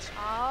awesome.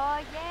 Oh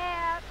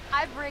yeah,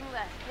 I bring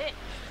the hits.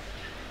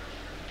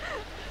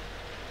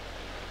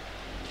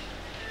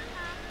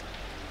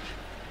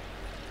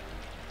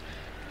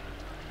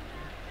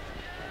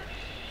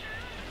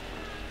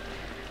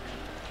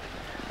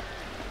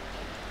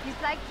 You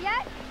psyched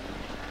yet?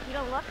 You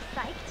don't look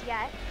psyched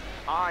yet.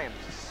 I am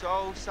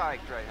so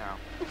psyched right now.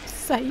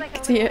 It's like a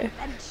Psyched, little yeah.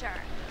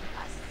 adventure,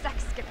 a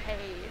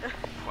sexcapade.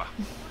 Wow.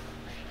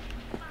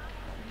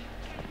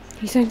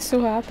 He sounds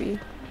so happy.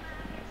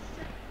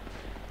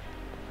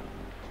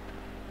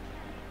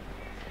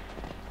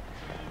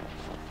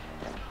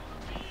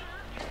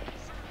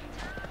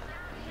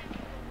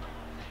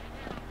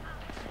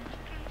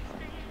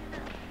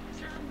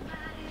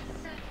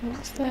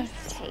 What's this?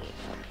 Tape.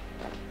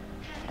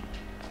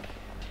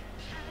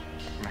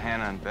 From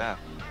Hannah and Beth.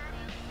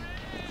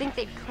 Think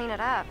they'd clean it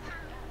up.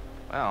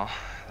 Well,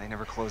 they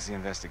never closed the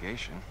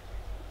investigation.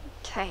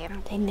 Okay,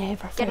 I'm They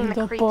never Getting found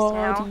the the creeps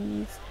now.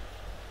 bodies.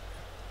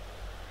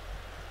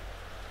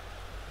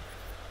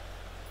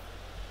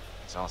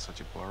 It's all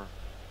such a blur.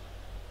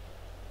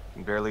 I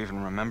can barely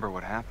even remember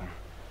what happened.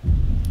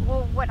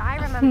 Well, what I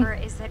remember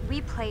is that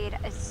we played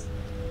a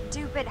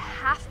stupid,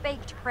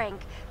 half-baked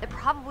prank that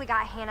probably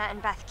got Hannah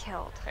and Beth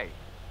killed. Hey,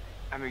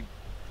 I mean,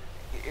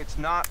 it's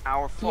not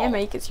our fault. Yeah,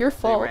 Mike, it's your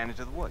fault. They ran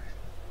into the woods.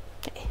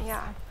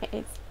 Yeah. It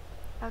is.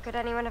 How could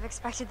anyone have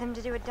expected them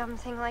to do a dumb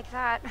thing like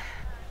that?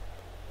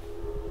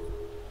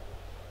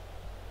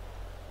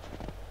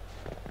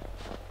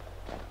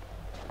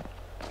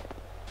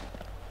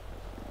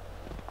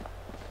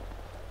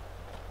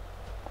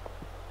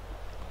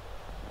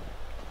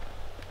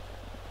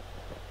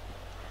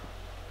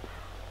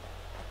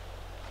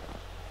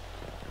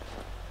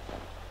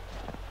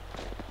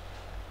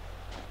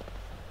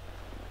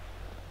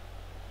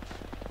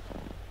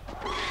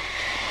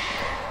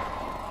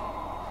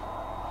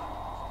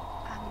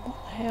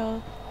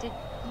 Hell. Did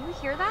you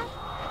hear that?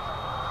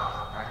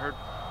 I heard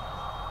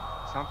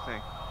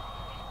something.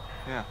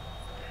 Yeah.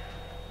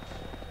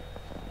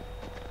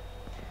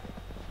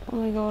 Oh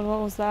my god, what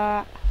was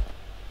that?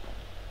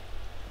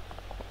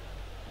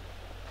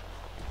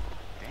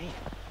 Damn.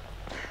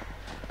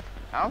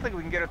 I don't think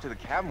we can get up to the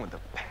cabin with a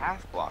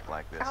path block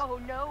like this. Oh,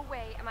 no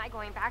way am I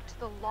going back to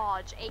the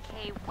lodge,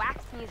 aka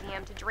Wax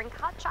Museum, to drink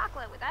hot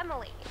chocolate with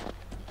Emily.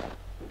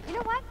 You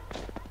know what?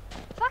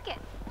 Fuck it.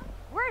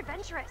 We're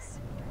adventurous.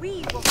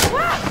 We will.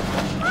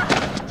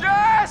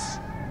 Jess!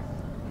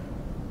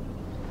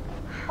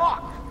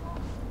 Fuck!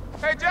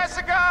 Hey,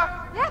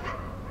 Jessica! Yep.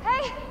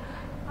 Hey.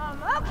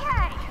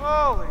 Okay.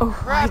 Holy Oh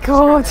crap, my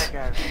god. this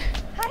guy-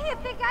 How do you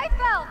think I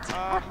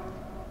felt?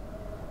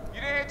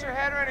 You didn't hit your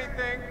head or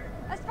anything.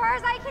 As far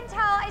as I can tell,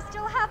 I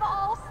still have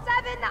all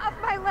 7 of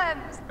my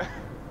limbs.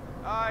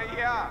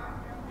 Yeah.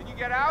 Can you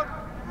get out?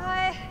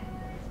 I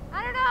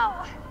don't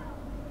know.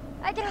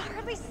 I can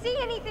hardly see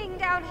anything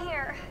down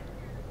here.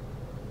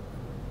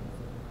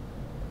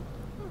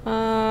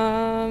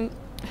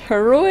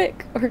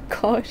 Heroic or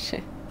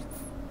cautious?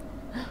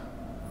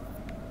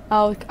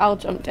 I'll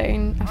jump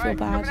down. I feel Alright,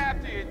 coming bad.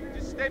 after you.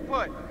 Just stay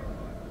put.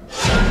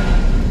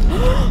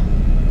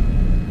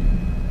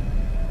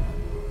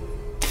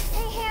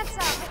 Hey,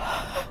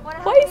 handsome. Wanna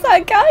help Why is me that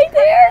with guy this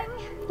there?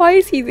 thing? Why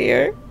is he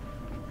there?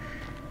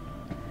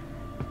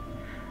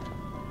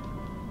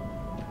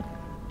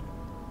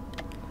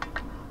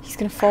 He's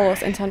gonna follow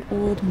us into an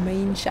old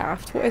mine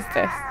shaft. What is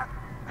this?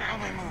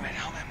 Help me move it.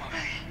 Help me move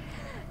it.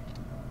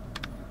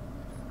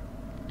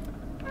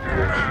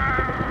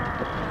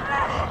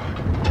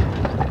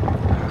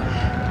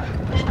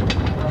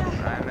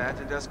 I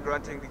imagined us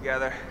grunting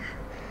together.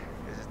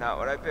 This is not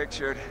what I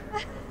pictured.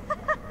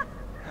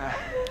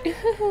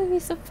 You're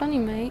so funny,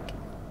 Mike.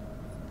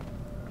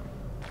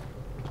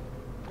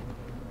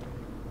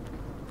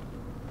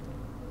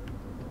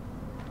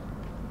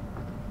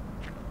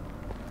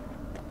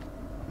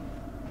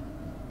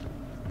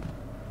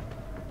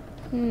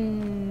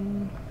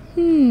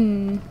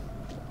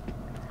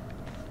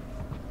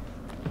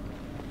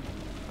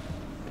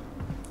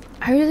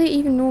 How do they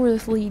even know where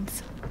this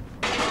leads?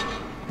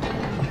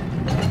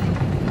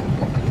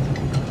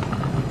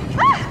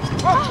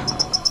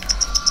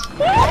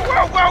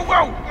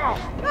 Whoa!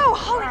 Oh,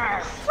 holy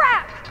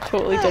crap!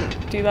 Totally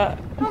didn't do that.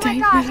 Oh my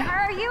gosh,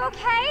 are you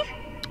okay?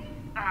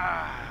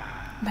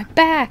 My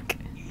back!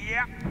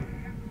 Yeah,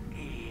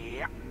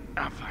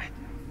 I'm fine.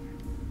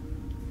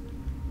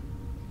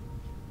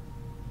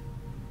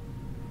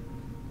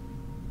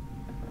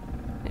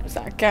 It was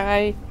that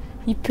guy.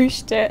 He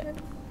pushed it.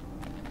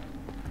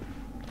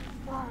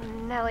 Oh,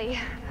 Nelly.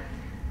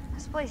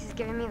 This place is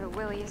giving me the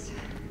willies.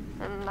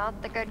 And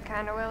not the good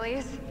kind of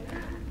willies.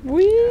 Offer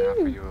Woo!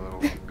 you a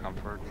little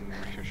comfort and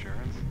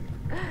reassurance.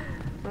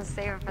 We'll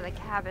save it for the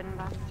cabin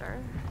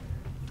buster.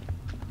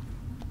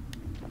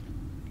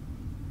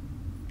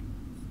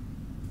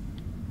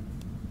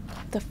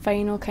 The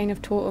final kind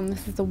of totem.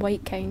 This is the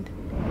white kind.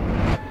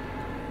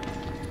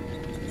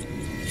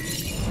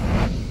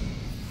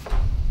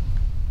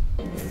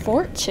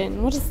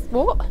 Fortune?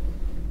 What?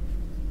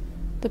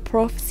 The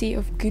prophecy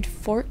of good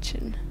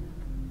fortune.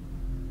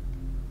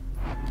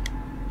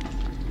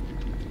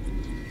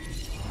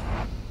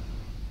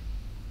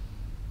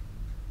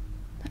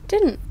 That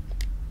didn't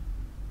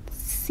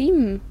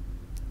seem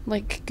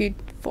like good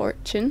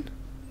fortune.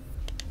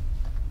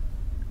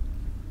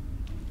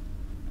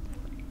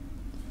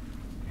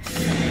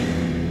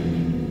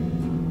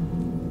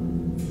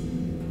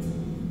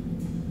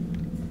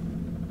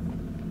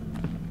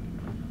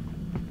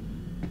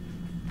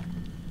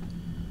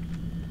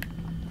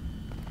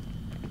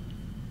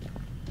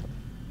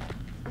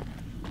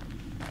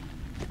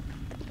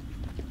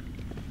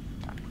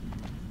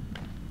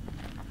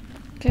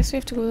 Guess we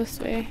have to go this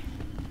way.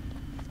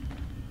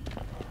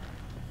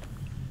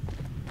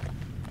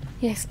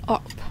 Yes,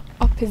 up.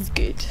 Up is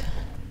good.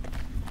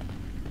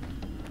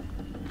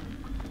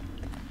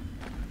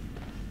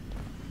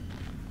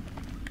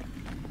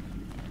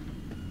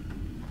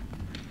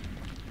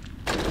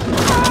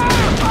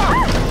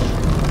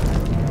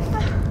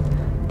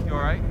 You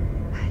alright?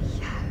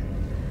 Yeah.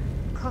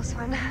 Close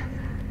one.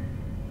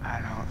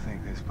 I don't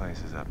think this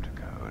place is up to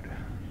code.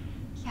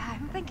 Yeah,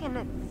 I'm thinking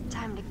it's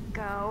time to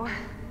go.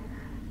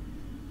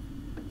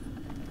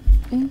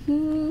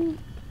 Mm-hmm.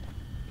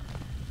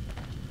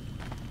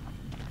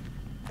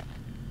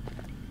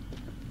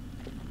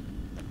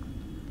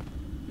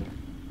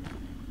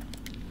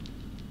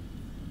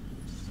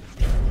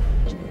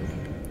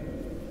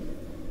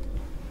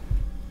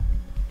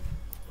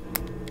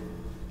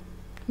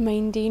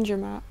 Main danger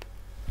map.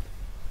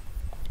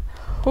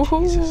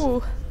 Jesus.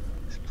 Oh,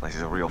 This place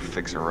is a real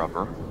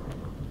fixer-upper.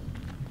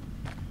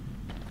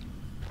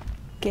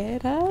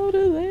 get out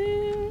of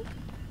there.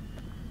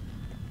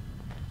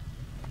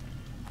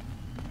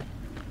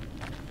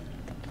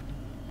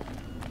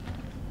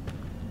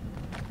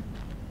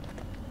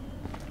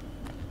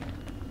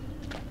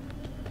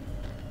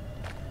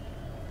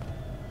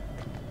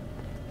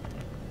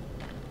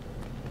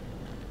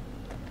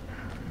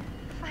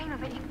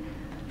 Finally,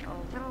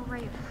 a little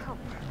ray of hope.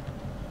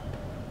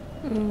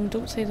 Oh,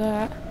 don't say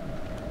that.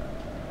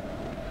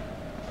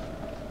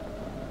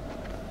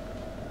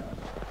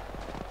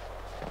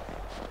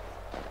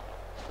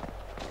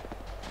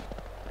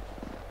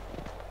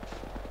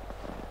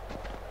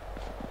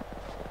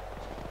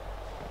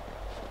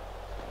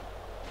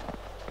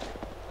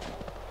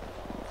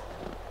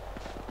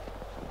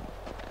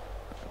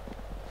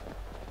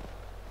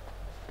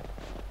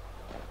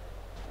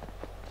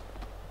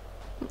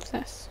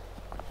 What's this?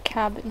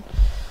 Cabin.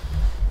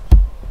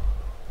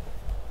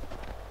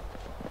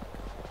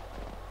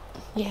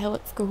 Yeah,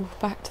 let's go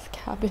back to the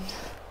cabin.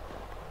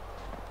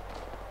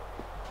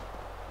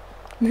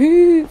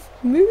 Move!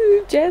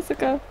 Move,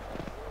 Jessica!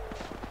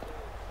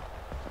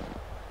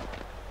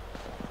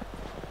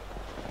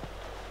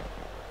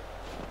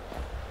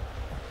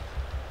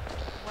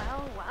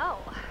 Well, well.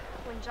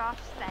 When Josh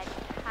said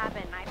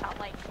cabin, I felt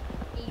like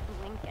Abe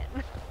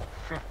Lincoln.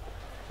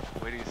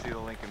 Wait till you see the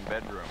Lincoln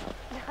bedroom.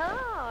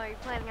 Oh, are you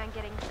planning on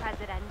getting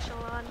presidential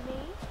on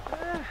me?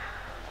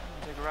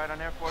 Take a ride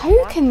on Air Force How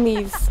One? can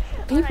these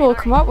people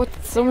come up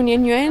with so many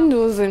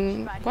innuendos,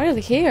 and why do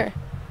they care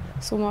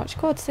so much?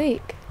 God's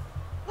sake.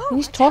 Ooh, You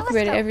need to a talk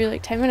about it telescope. every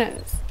like 10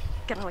 minutes.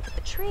 Gonna look at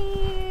the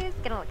trees,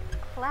 gonna look at the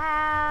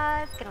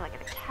clouds, gonna look at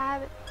the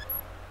cabin.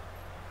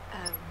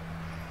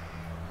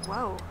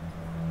 Whoa.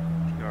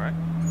 You alright?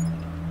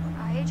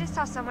 I just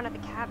saw someone at the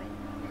cabin.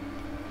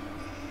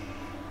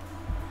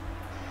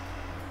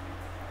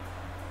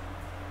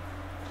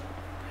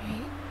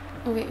 Right.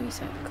 Oh wait a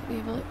sec. Let me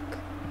have a look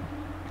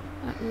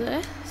at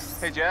this.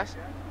 Hey, Jess.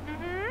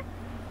 Mm-hmm.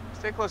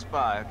 Stay close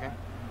by, okay?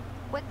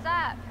 What's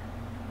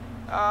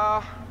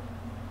up?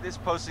 This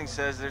posting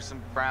says there's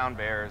some brown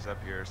bears up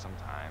here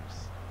sometimes.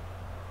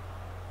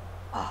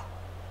 Oh,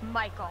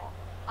 Michael,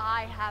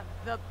 I have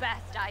the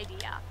best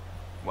idea.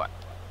 What?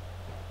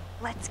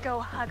 Let's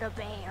go hug a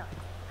bear.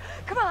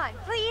 Come on,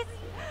 please.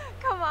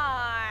 Come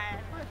on.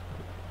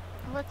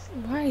 Let's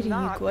Why do you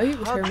not go out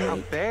with her, hug a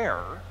Mike?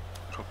 bear.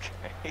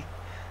 Okay.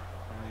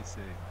 Let me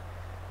see.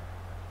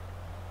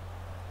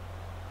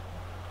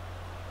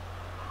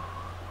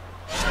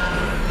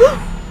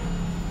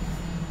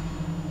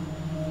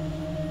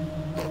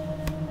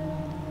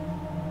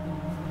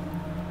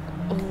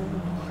 Oh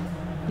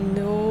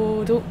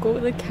no, don't go to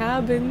the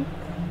cabin.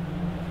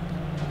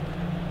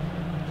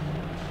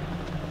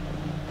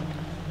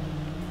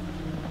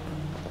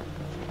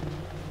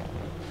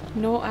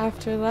 Not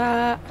after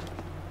that.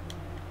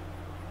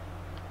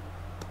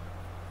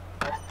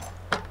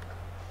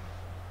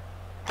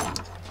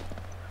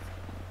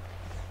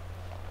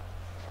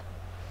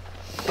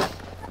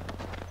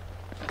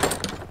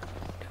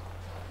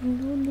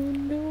 No, no,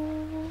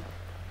 no.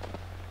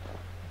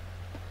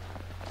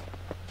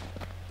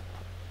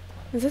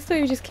 Is this where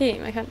you just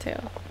came? I can't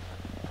tell.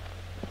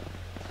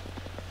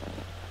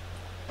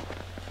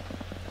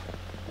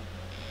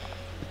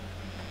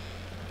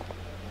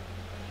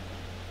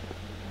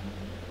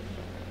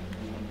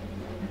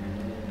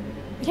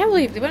 I can't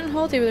believe they went on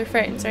holiday with their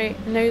friends, right?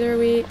 And now they're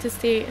away to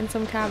stay in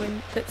some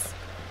cabin that's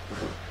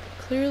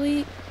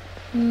clearly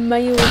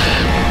miles.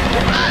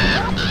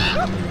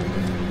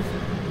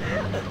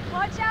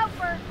 Watch out,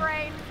 bird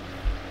brain.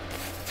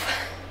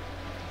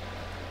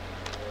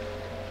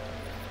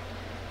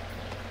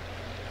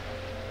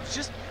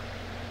 Just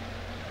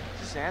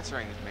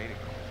answering this mating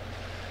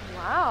call.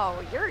 Wow,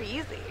 you're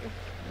easy.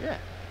 Yeah.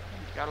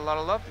 Got a lot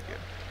of love to give.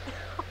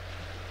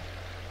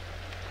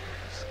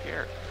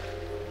 Scared.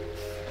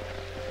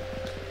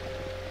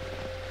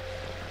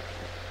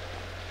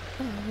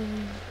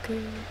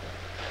 Okay.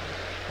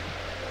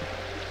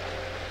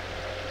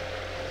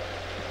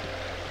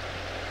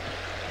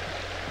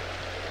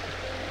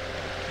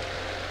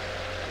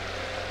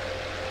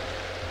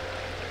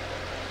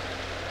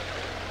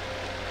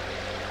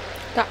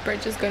 That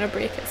bridge is going to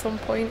break at some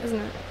point, isn't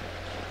it?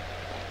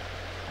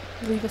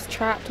 Leave us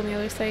trapped on the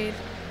other side.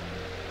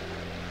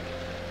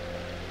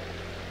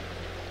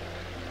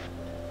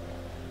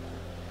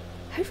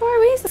 How far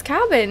away is this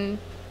cabin?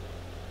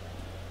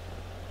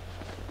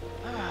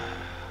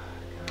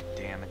 God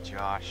damn it,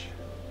 Josh.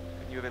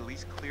 Couldn't you have at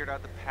least cleared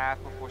out the path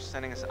before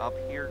sending us up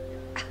here?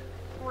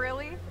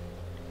 Really?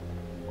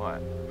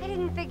 What? I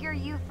didn't figure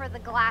you for the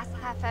glass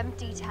half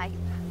empty type.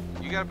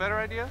 You got a better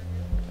idea?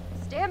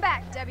 Stand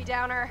back, Debbie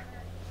Downer.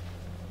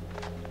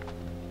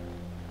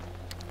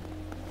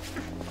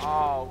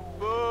 Oh,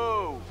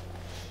 boo!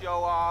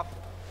 Show off.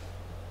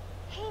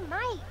 Hey,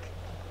 Mike.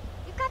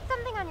 You've got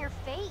something on your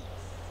face.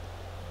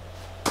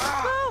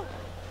 Ah!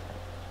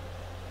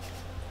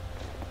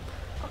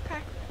 Okay.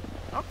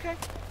 Okay.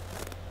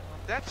 Well,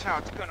 that's how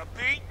it's gonna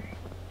be.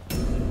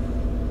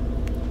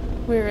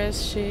 Where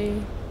is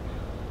she?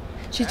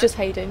 She's just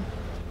hiding.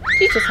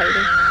 She's just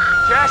hiding.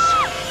 Jess!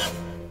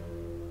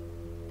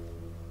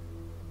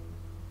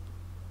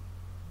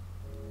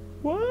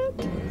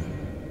 What?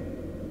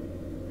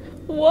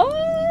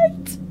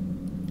 What?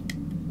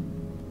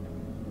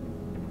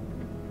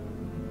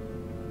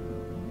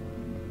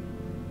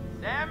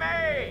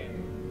 Sammy!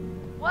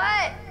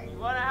 What? You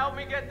wanna help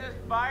me get this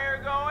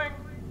fire going?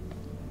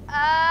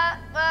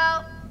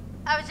 Well,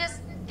 I was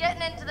just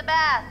getting into the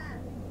bath.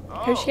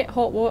 How'd she get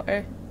hot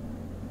water?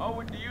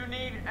 Oh, do you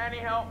need any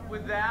help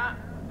with that?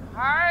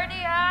 Hardy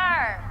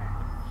har.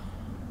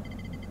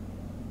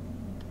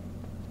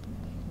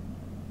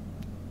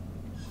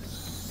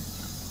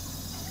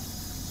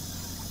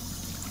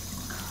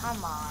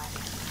 Come on.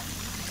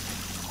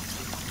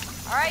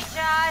 Alright,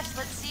 Josh,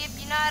 let's see if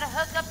you know how to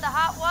hook up the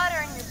hot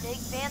water in your big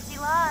fancy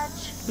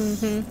lodge.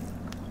 Mm-hmm.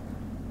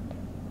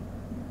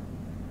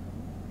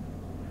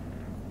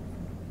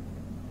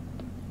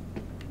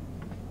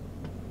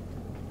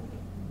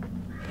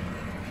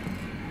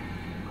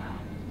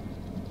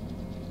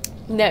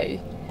 No.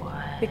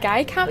 The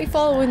guy can't be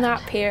following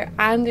that pair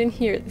and in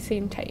here at the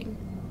same time.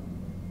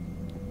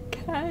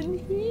 Can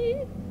he?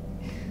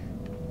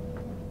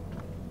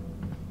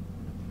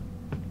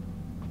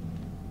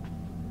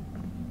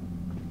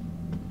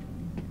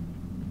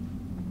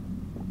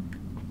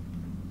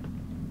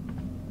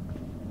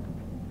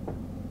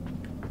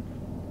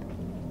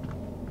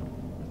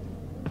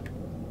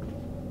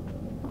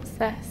 What's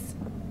this?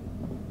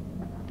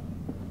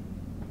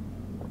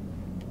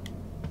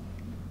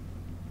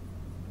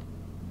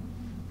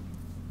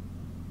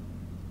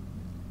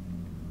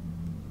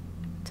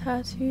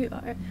 Tattoo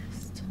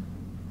artist.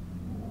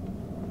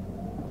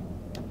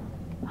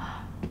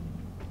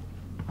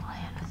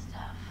 Lana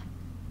stuff.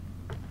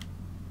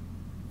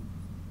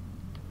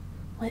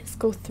 Let's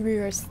go through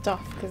her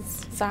stuff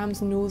because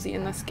Sam's nosy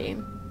in this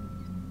game.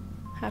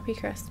 Happy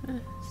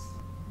Christmas.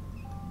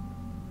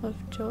 Love,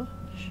 Josh.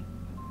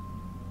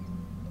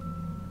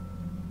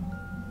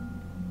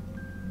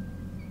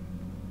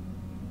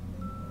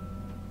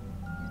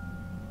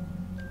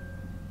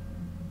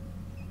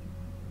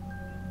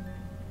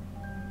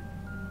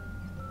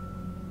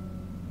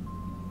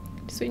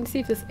 Just waiting to see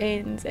if this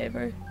ends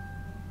ever.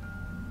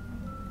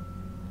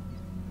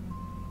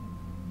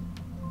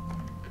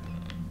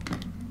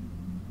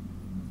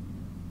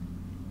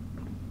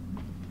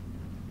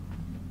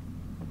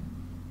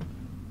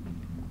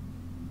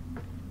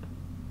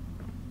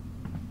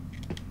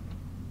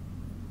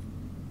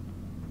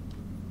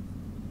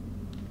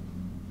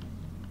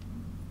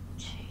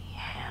 Gee,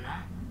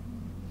 Hannah.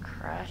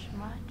 Crush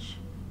much?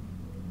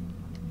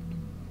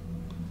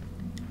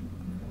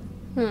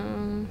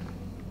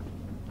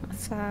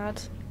 That's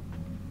sad.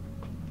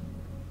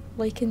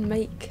 Liking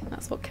Mike,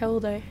 that's what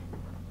killed her.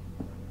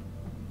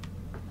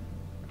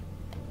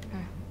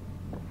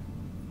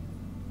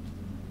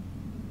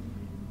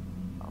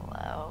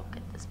 Hello,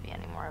 could this be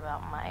any more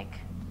about Mike?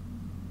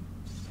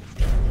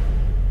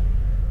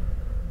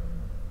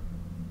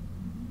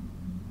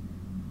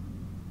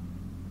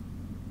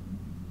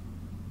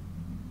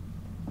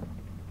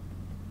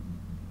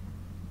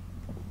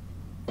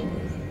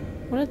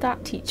 What did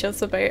that teach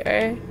us about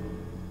her?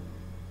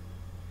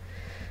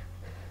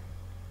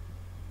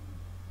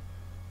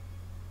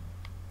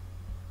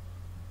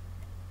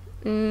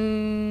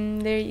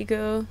 There you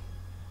go.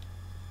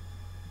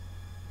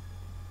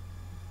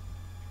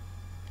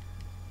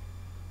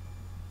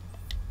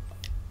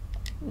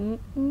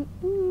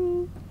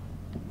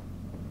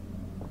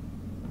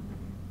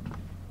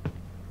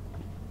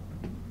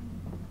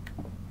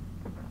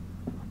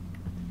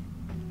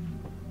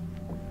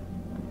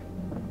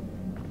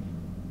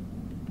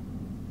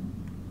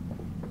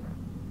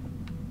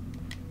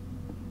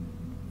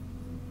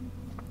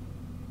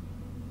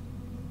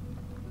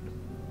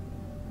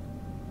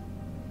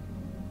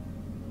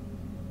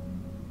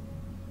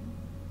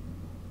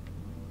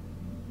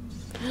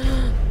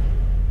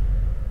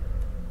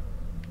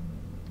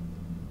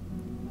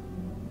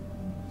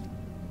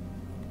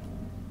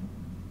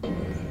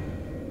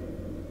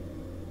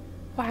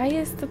 Why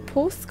is the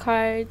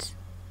postcard?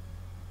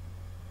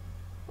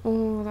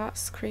 Oh,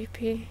 that's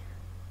creepy.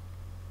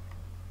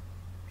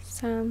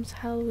 Sam's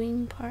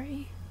Halloween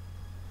party.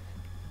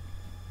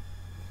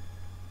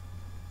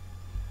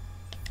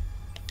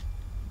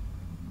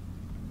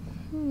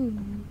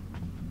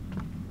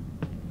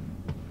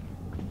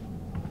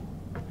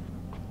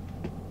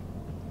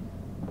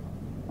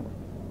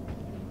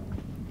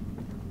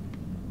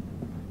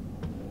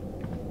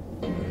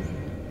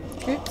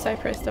 Oops, I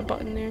pressed a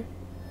button there.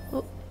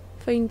 Oh,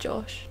 find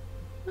Josh.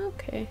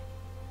 Okay.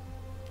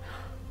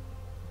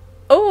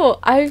 Oh,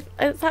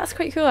 that's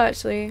quite cool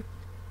actually.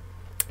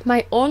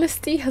 My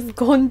honesty has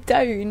gone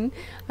down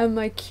and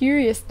my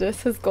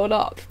curiousness has gone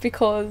up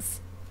because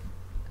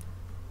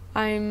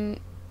I'm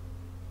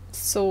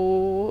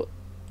so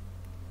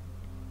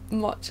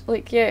much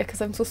like, yeah,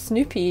 because I'm so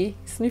snooping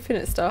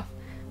at stuff,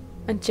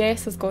 and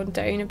Jess has gone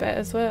down a bit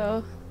as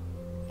well.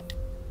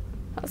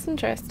 That's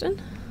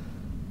interesting.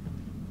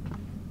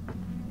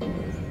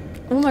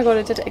 Oh my god,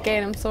 I did it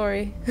again, I'm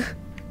sorry.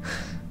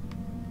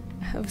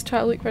 I was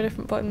trying to look for a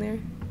different button there.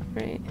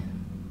 Right.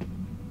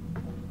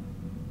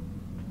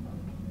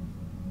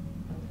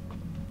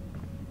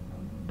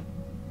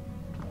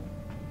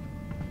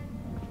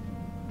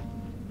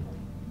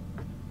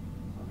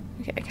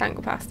 Okay, I can't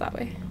go past that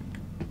way.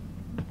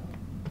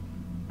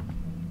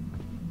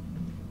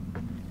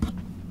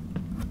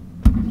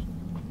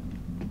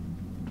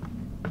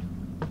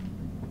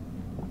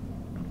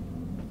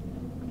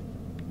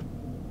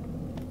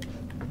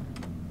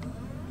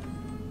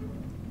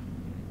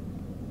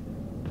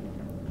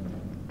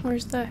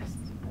 Where's this?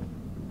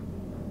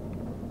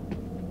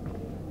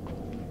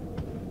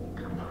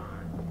 Come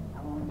on.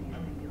 I won't be a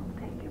big deal.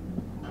 Thank you.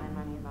 My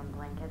money's on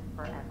blankets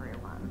for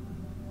everyone.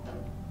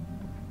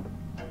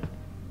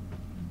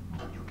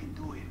 You can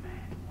do it,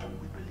 man.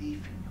 We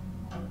believe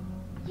in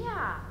you.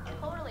 Yeah,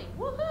 totally.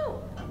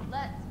 Woohoo!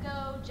 Let's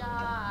go,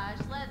 Josh.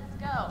 Let's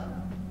go.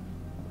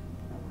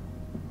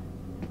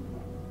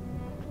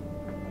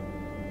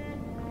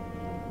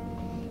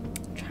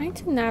 Trying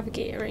to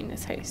navigate around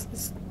this house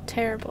is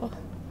terrible.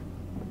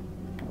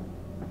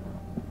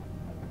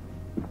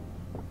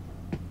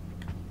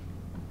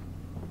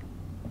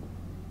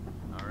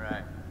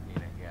 Alright,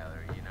 peanut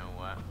gallery, you know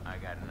what? I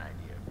got an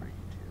idea for you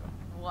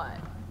two. What?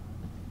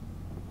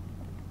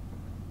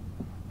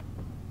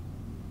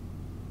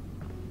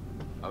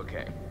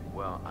 Okay,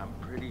 well, I'm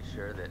pretty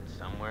sure that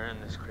somewhere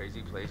in this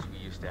crazy place we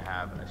used to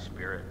have a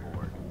spirit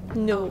board.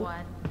 No.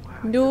 What?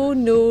 No,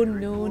 no,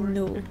 no,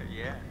 no.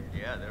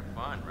 Yeah, they're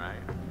fun, right?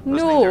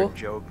 Those things are No. a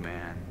joke,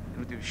 man. They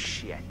don't do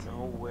shit.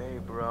 No way,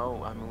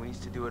 bro. I mean, we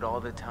used to do it all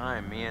the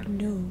time, me and...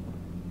 No.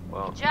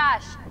 Well,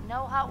 Josh,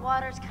 no hot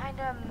water's kind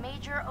of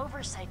major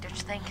oversight, don't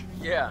you think?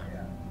 yeah.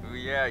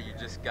 Yeah, you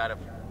just gotta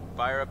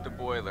fire up the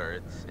boiler.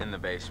 It's in the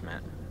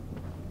basement.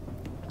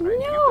 Right,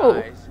 No.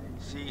 you guys,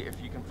 see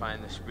if you can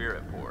find the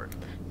spirit board.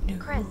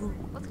 Chris,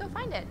 let's go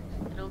find it.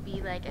 It'll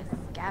be like a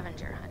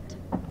scavenger hunt.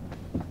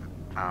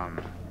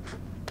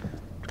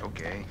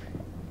 Okay.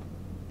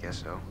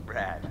 Guess so.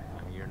 Brad,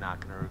 you're not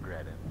gonna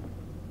regret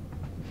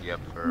it. You up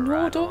for a No,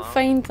 ride don't along?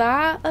 find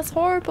that. That's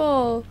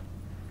horrible.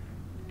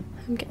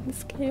 I'm getting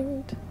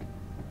scared.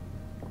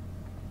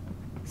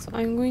 So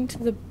I'm going to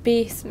the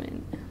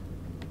basement.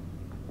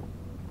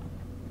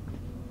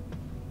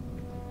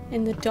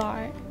 In the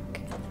dark.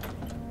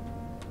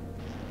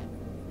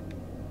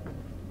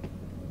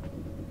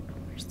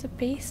 Where's the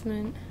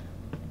basement?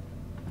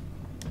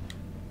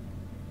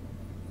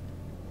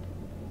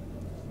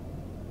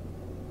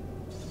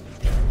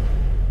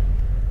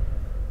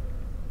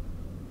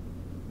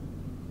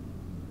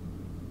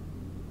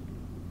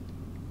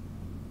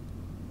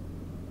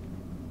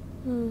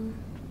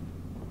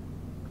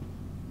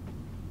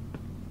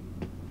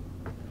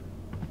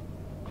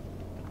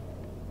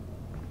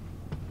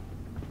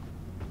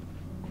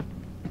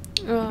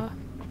 Oh.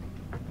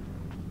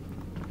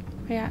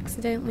 I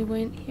accidentally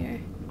went here.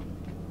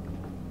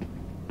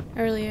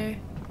 Earlier.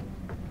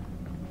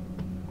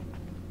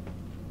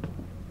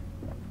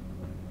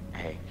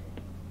 Hey,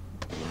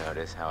 you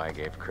notice how I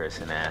gave Chris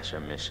and Ash a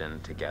mission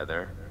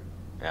together?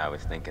 Yeah, I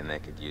was thinking they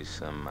could use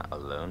some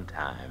alone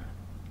time.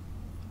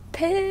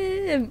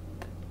 Pimp!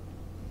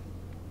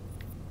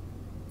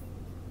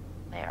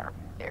 They are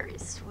very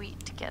sweet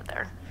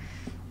together.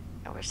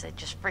 I wish they'd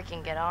just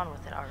freaking get on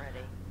with it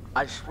already.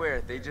 I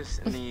swear, they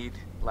just need,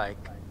 like,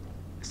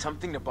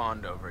 something to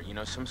bond over, you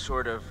know, some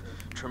sort of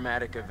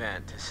traumatic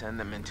event to send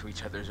them into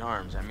each other's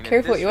arms. I mean,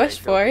 Careful what you wish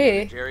for,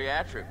 eh?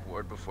 Geriatric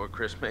ward before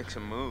Chris makes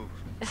a move.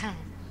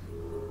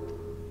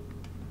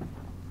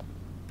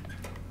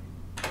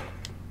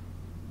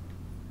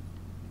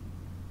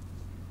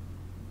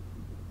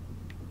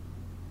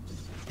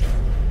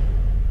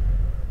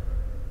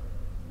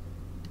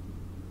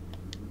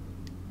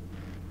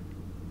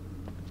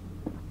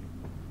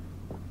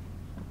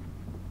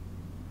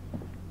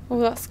 Oh,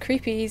 that's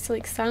creepy. He's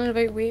like standing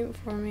about waiting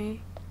for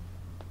me.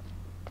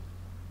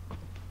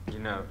 You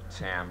know,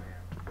 Sam,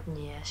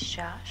 Yes,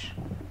 Josh?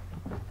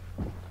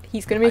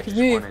 He's gonna make I a just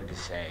move. wanted to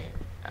say,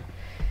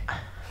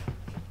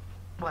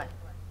 What?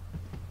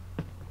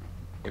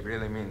 it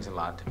really means a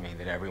lot to me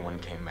that everyone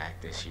came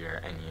back this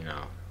year, and you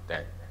know,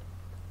 that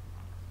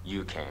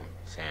you came,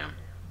 Sam.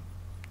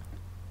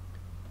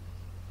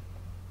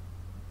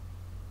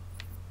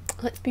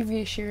 Let's be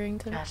reassuring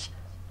to him. Josh,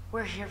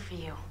 we're here for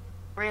you.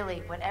 Really,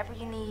 whatever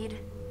you need,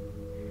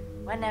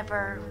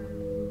 whenever,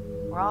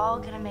 we're all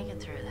gonna make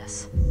it through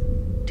this.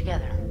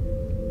 Together.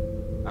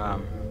 I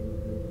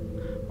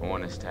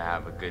want us to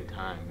have a good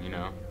time, you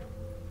know?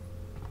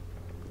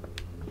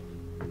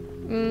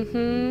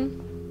 Mm-hmm.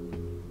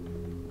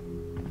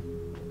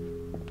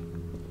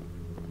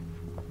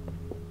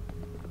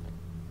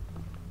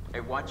 Hey,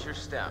 watch your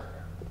step.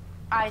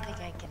 I think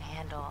I can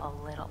handle a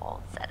little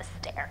old set of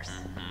stairs.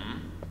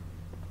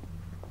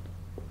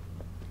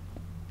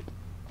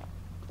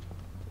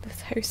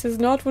 This house is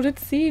not what it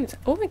seems.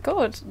 Oh my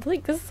god,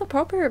 like this is a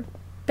proper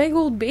big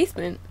old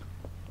basement.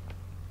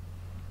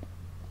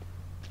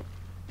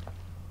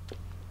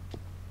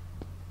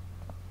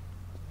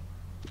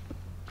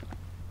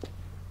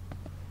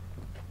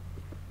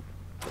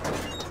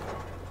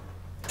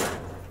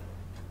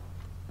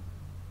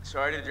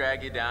 Sorry to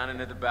drag you down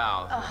into the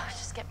bowels. Oh,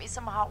 just get me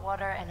some hot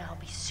water and I'll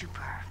be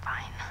super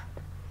fine.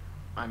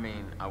 I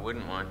mean, I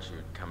wouldn't want you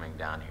coming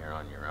down here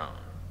on your own,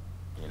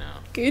 you know?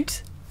 Good.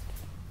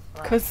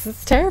 Because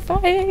it's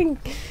terrifying.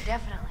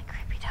 Definitely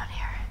creepy down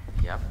here.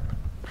 Yep.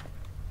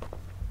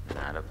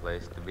 Not a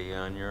place to be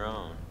on your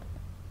own.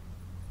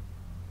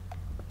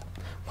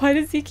 Why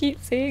does he keep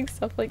saying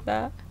stuff like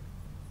that?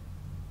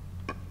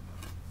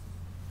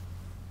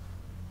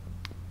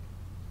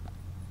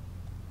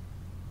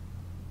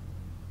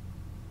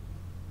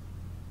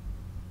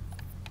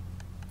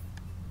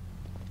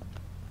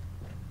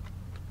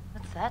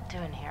 What's that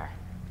doing here?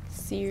 Is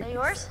Serious. that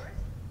yours?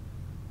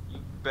 You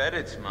bet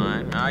it's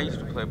mine. I used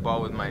to play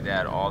ball with my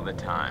dad all the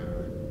time.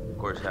 Of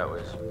course, that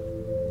was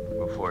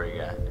before he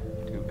got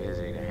too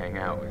busy to hang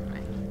out with me.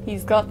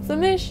 He's got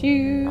some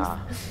issues.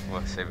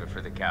 We'll save it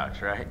for the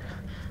couch, right?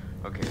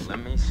 Okay, let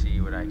me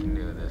see what I can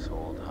do with this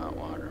old hot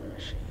water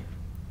machine.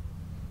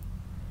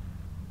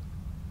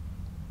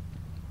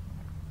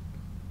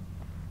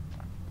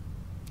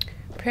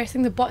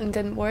 pressing the button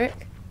didn't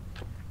work.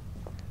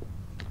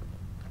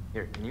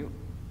 Here, can you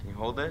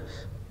hold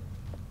this?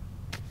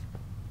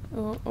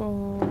 Oh.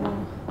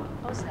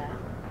 What was that?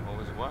 What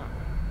was what?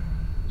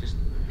 Just.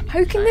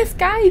 How can this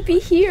guy be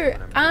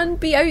here and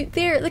be out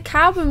there at the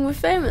cabin with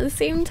them at the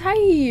same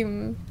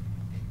time?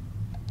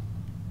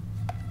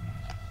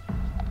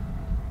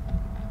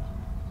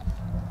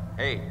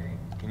 Hey,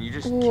 can you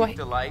just Ooh, keep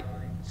the light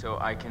so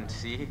I can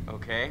see,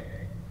 okay?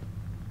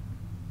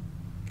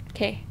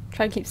 Okay,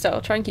 try and keep still,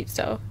 try and keep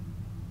still.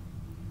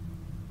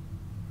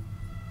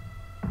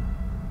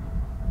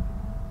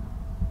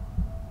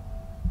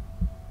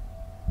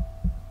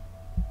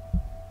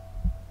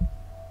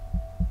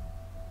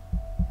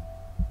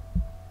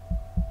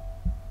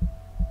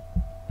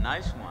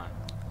 Nice one.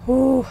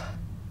 Ooh.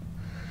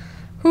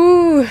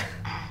 Ooh.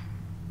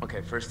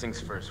 Okay, first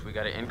things first. We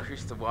gotta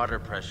increase the water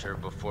pressure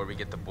before we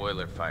get the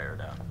boiler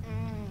fired up.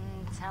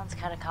 Sounds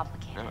kind of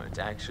complicated. No, it's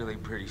actually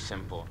pretty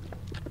simple.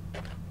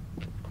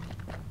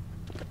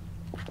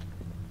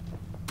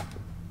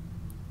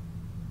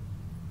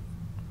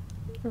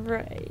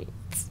 Right.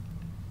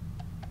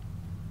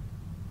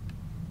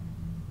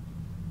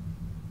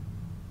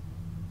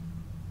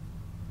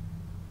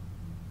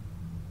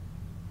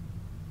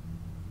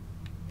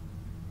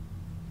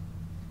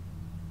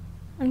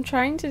 I'm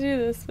trying to do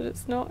this, but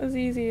it's not as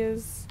easy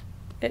as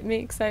it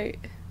makes out.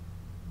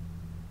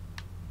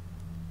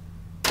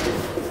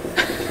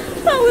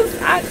 That was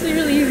actually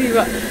really easy,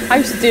 but I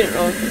was just doing it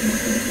wrong.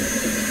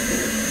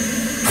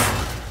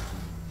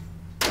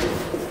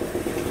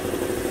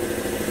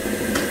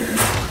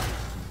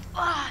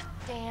 Ah,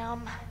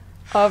 damn.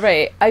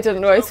 Alright, I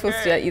don't know I was supposed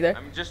to do that either.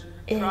 I'm just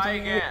try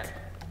again.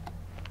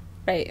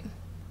 Right.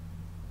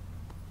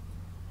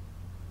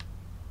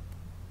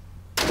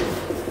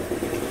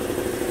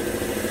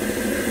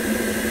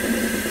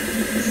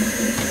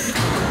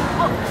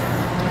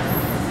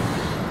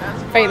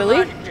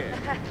 Finally.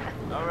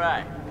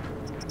 Alright.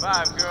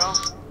 5, girl.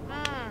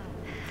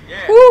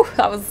 Yeah. Woo!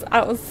 That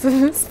was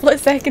split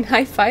second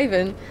high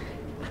fiving.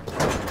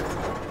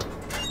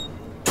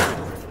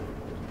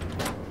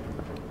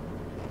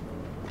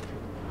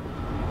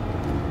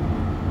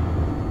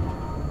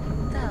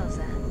 What the hell is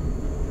that?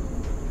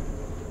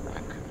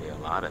 That could be a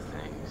lot of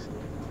things.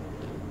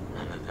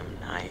 None of them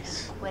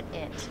nice. Quit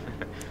it.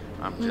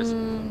 I'm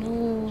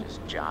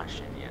just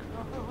joshing you.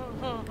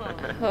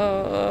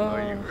 Oh,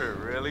 you were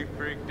really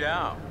freaked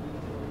out.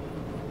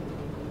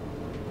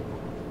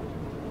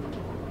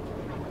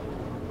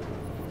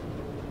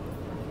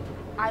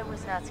 I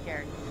was not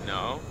scared.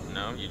 No,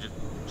 you just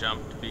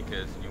jumped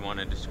because you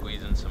wanted to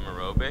squeeze in some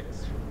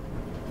aerobics.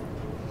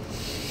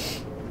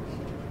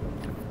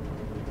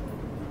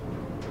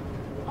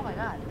 Oh my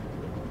god.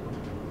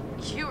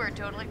 You were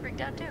totally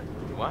freaked out too.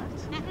 What?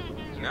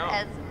 You're No.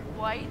 as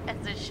white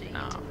as a sheet.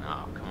 No,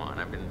 come on.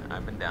 I've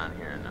been down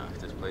here enough.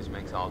 This place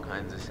makes all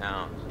kinds of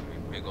sounds. I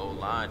mean, big old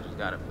lodge has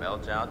got to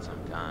belch out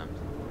sometimes.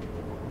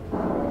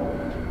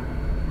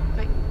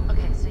 Wait,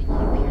 okay, so you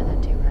hear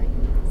that too, right?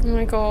 oh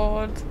my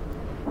god.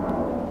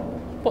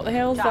 What the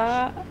hell's Josh.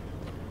 that?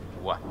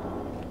 What?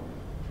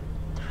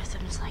 The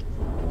rhythm's like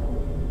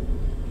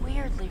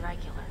weirdly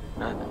regular.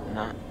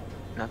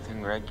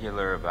 Nothing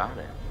regular about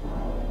it.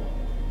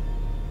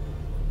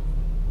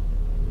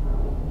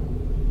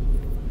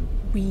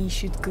 We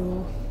should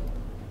go.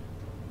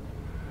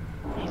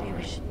 Maybe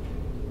we should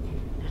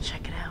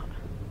check it out.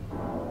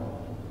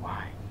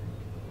 Why?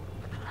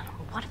 I don't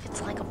know, what if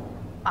it's like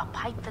a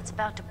pipe that's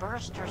about to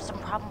burst or some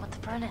problem with the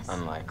furnace?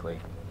 Unlikely.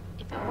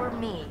 If it were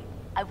me,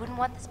 I wouldn't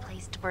want this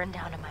place to burn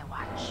down on my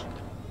watch.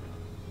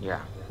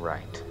 Yeah,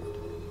 right.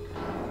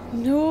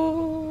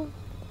 No.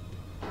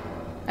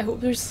 I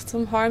hope there's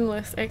some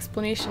harmless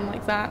explanation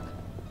like that.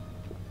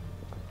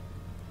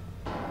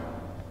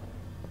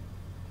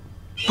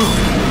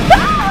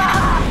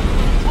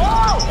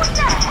 Whoa! What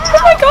the hell?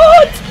 Oh my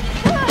god!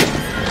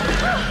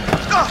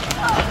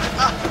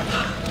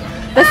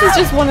 This is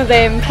just one of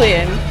them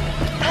playing.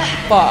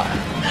 But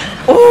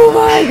oh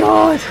my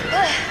god!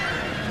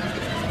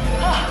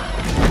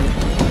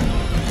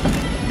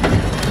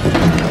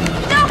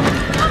 No!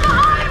 Come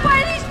on! Why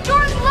are these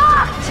doors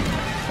locked?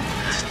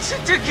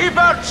 To keep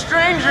out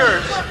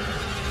strangers!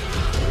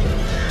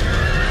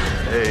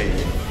 Hey.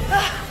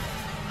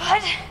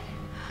 What?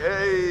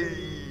 Hey.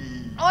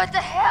 What the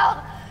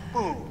hell?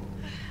 Boom.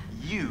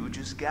 You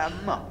just got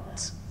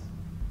mugged.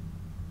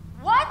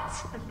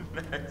 What?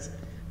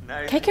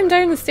 Nice. Kick him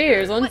down the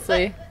stairs,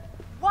 honestly.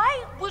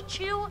 Why would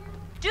you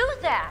do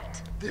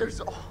that?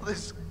 There's all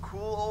this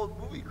cool old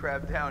movie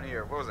crap down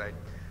here. What was I?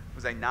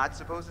 Was I not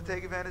supposed to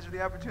take advantage of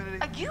the opportunity?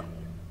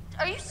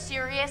 Are you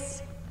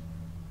serious?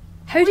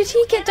 How did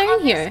he get In on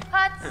down here? these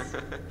putts?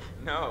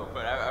 No,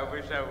 but I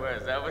wish I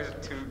was. That was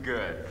too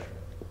good.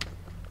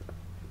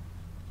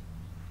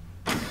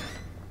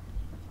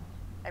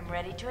 I'm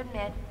ready to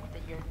admit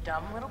that your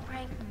dumb little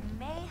prank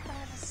may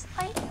have a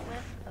slight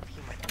whiff of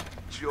humor.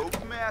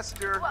 Joke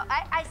master. Well,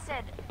 I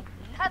said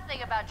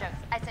nothing about jokes.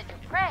 I said your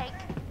prank,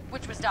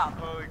 which was dumb.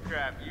 Holy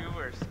crap, you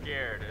were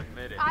scared,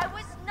 admit it. I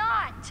was not.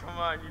 not! Come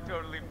on, you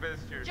totally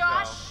pissed yourself.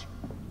 Josh!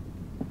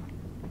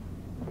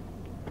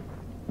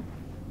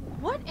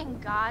 What in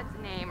God's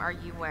name are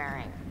you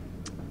wearing?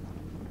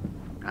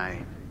 I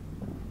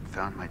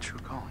found my true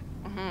calling.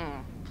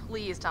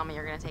 Please tell me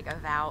you're gonna take a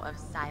vow of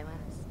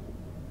silence.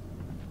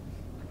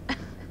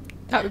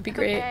 That would be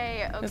great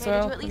Okay, as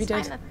well. did you at if least you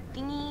find did. the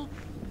thingy?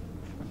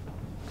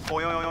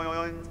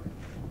 Boing.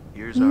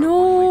 Here's our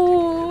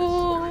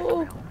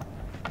No.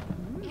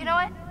 You know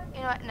what?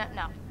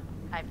 No.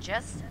 I've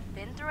just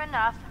been through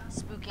enough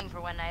spooking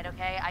for one night,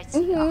 okay? I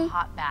see a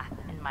hot bath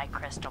in my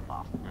crystal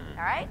ball.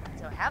 Alright?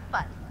 So have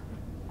fun.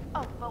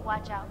 Oh, but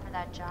watch out for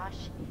that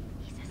Josh.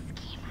 He's a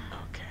schemer.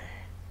 Okay.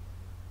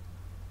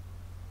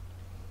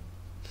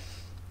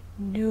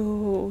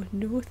 No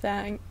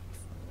thanks.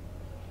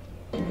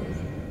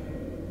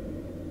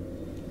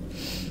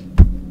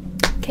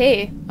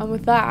 Okay, and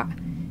with that,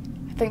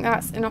 I think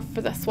that's enough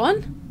for this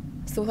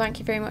one. So thank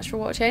you very much for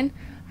watching.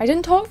 I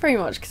didn't talk very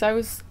much because I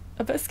was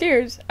a bit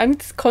scared. I'm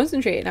just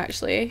concentrating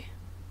actually.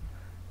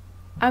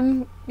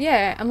 I'm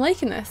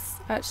liking this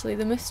actually,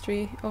 the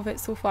mystery of it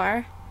so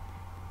far.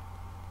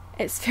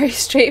 It's very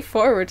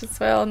straightforward as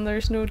well, and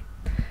there's no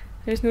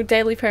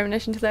deadly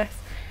premonition to this.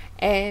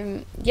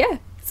 Yeah,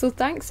 so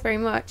thanks very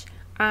much,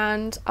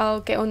 and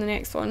I'll get on the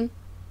next one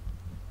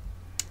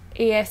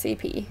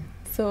ASAP.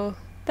 So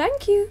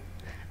thank you,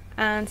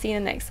 and see you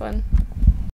in the next one.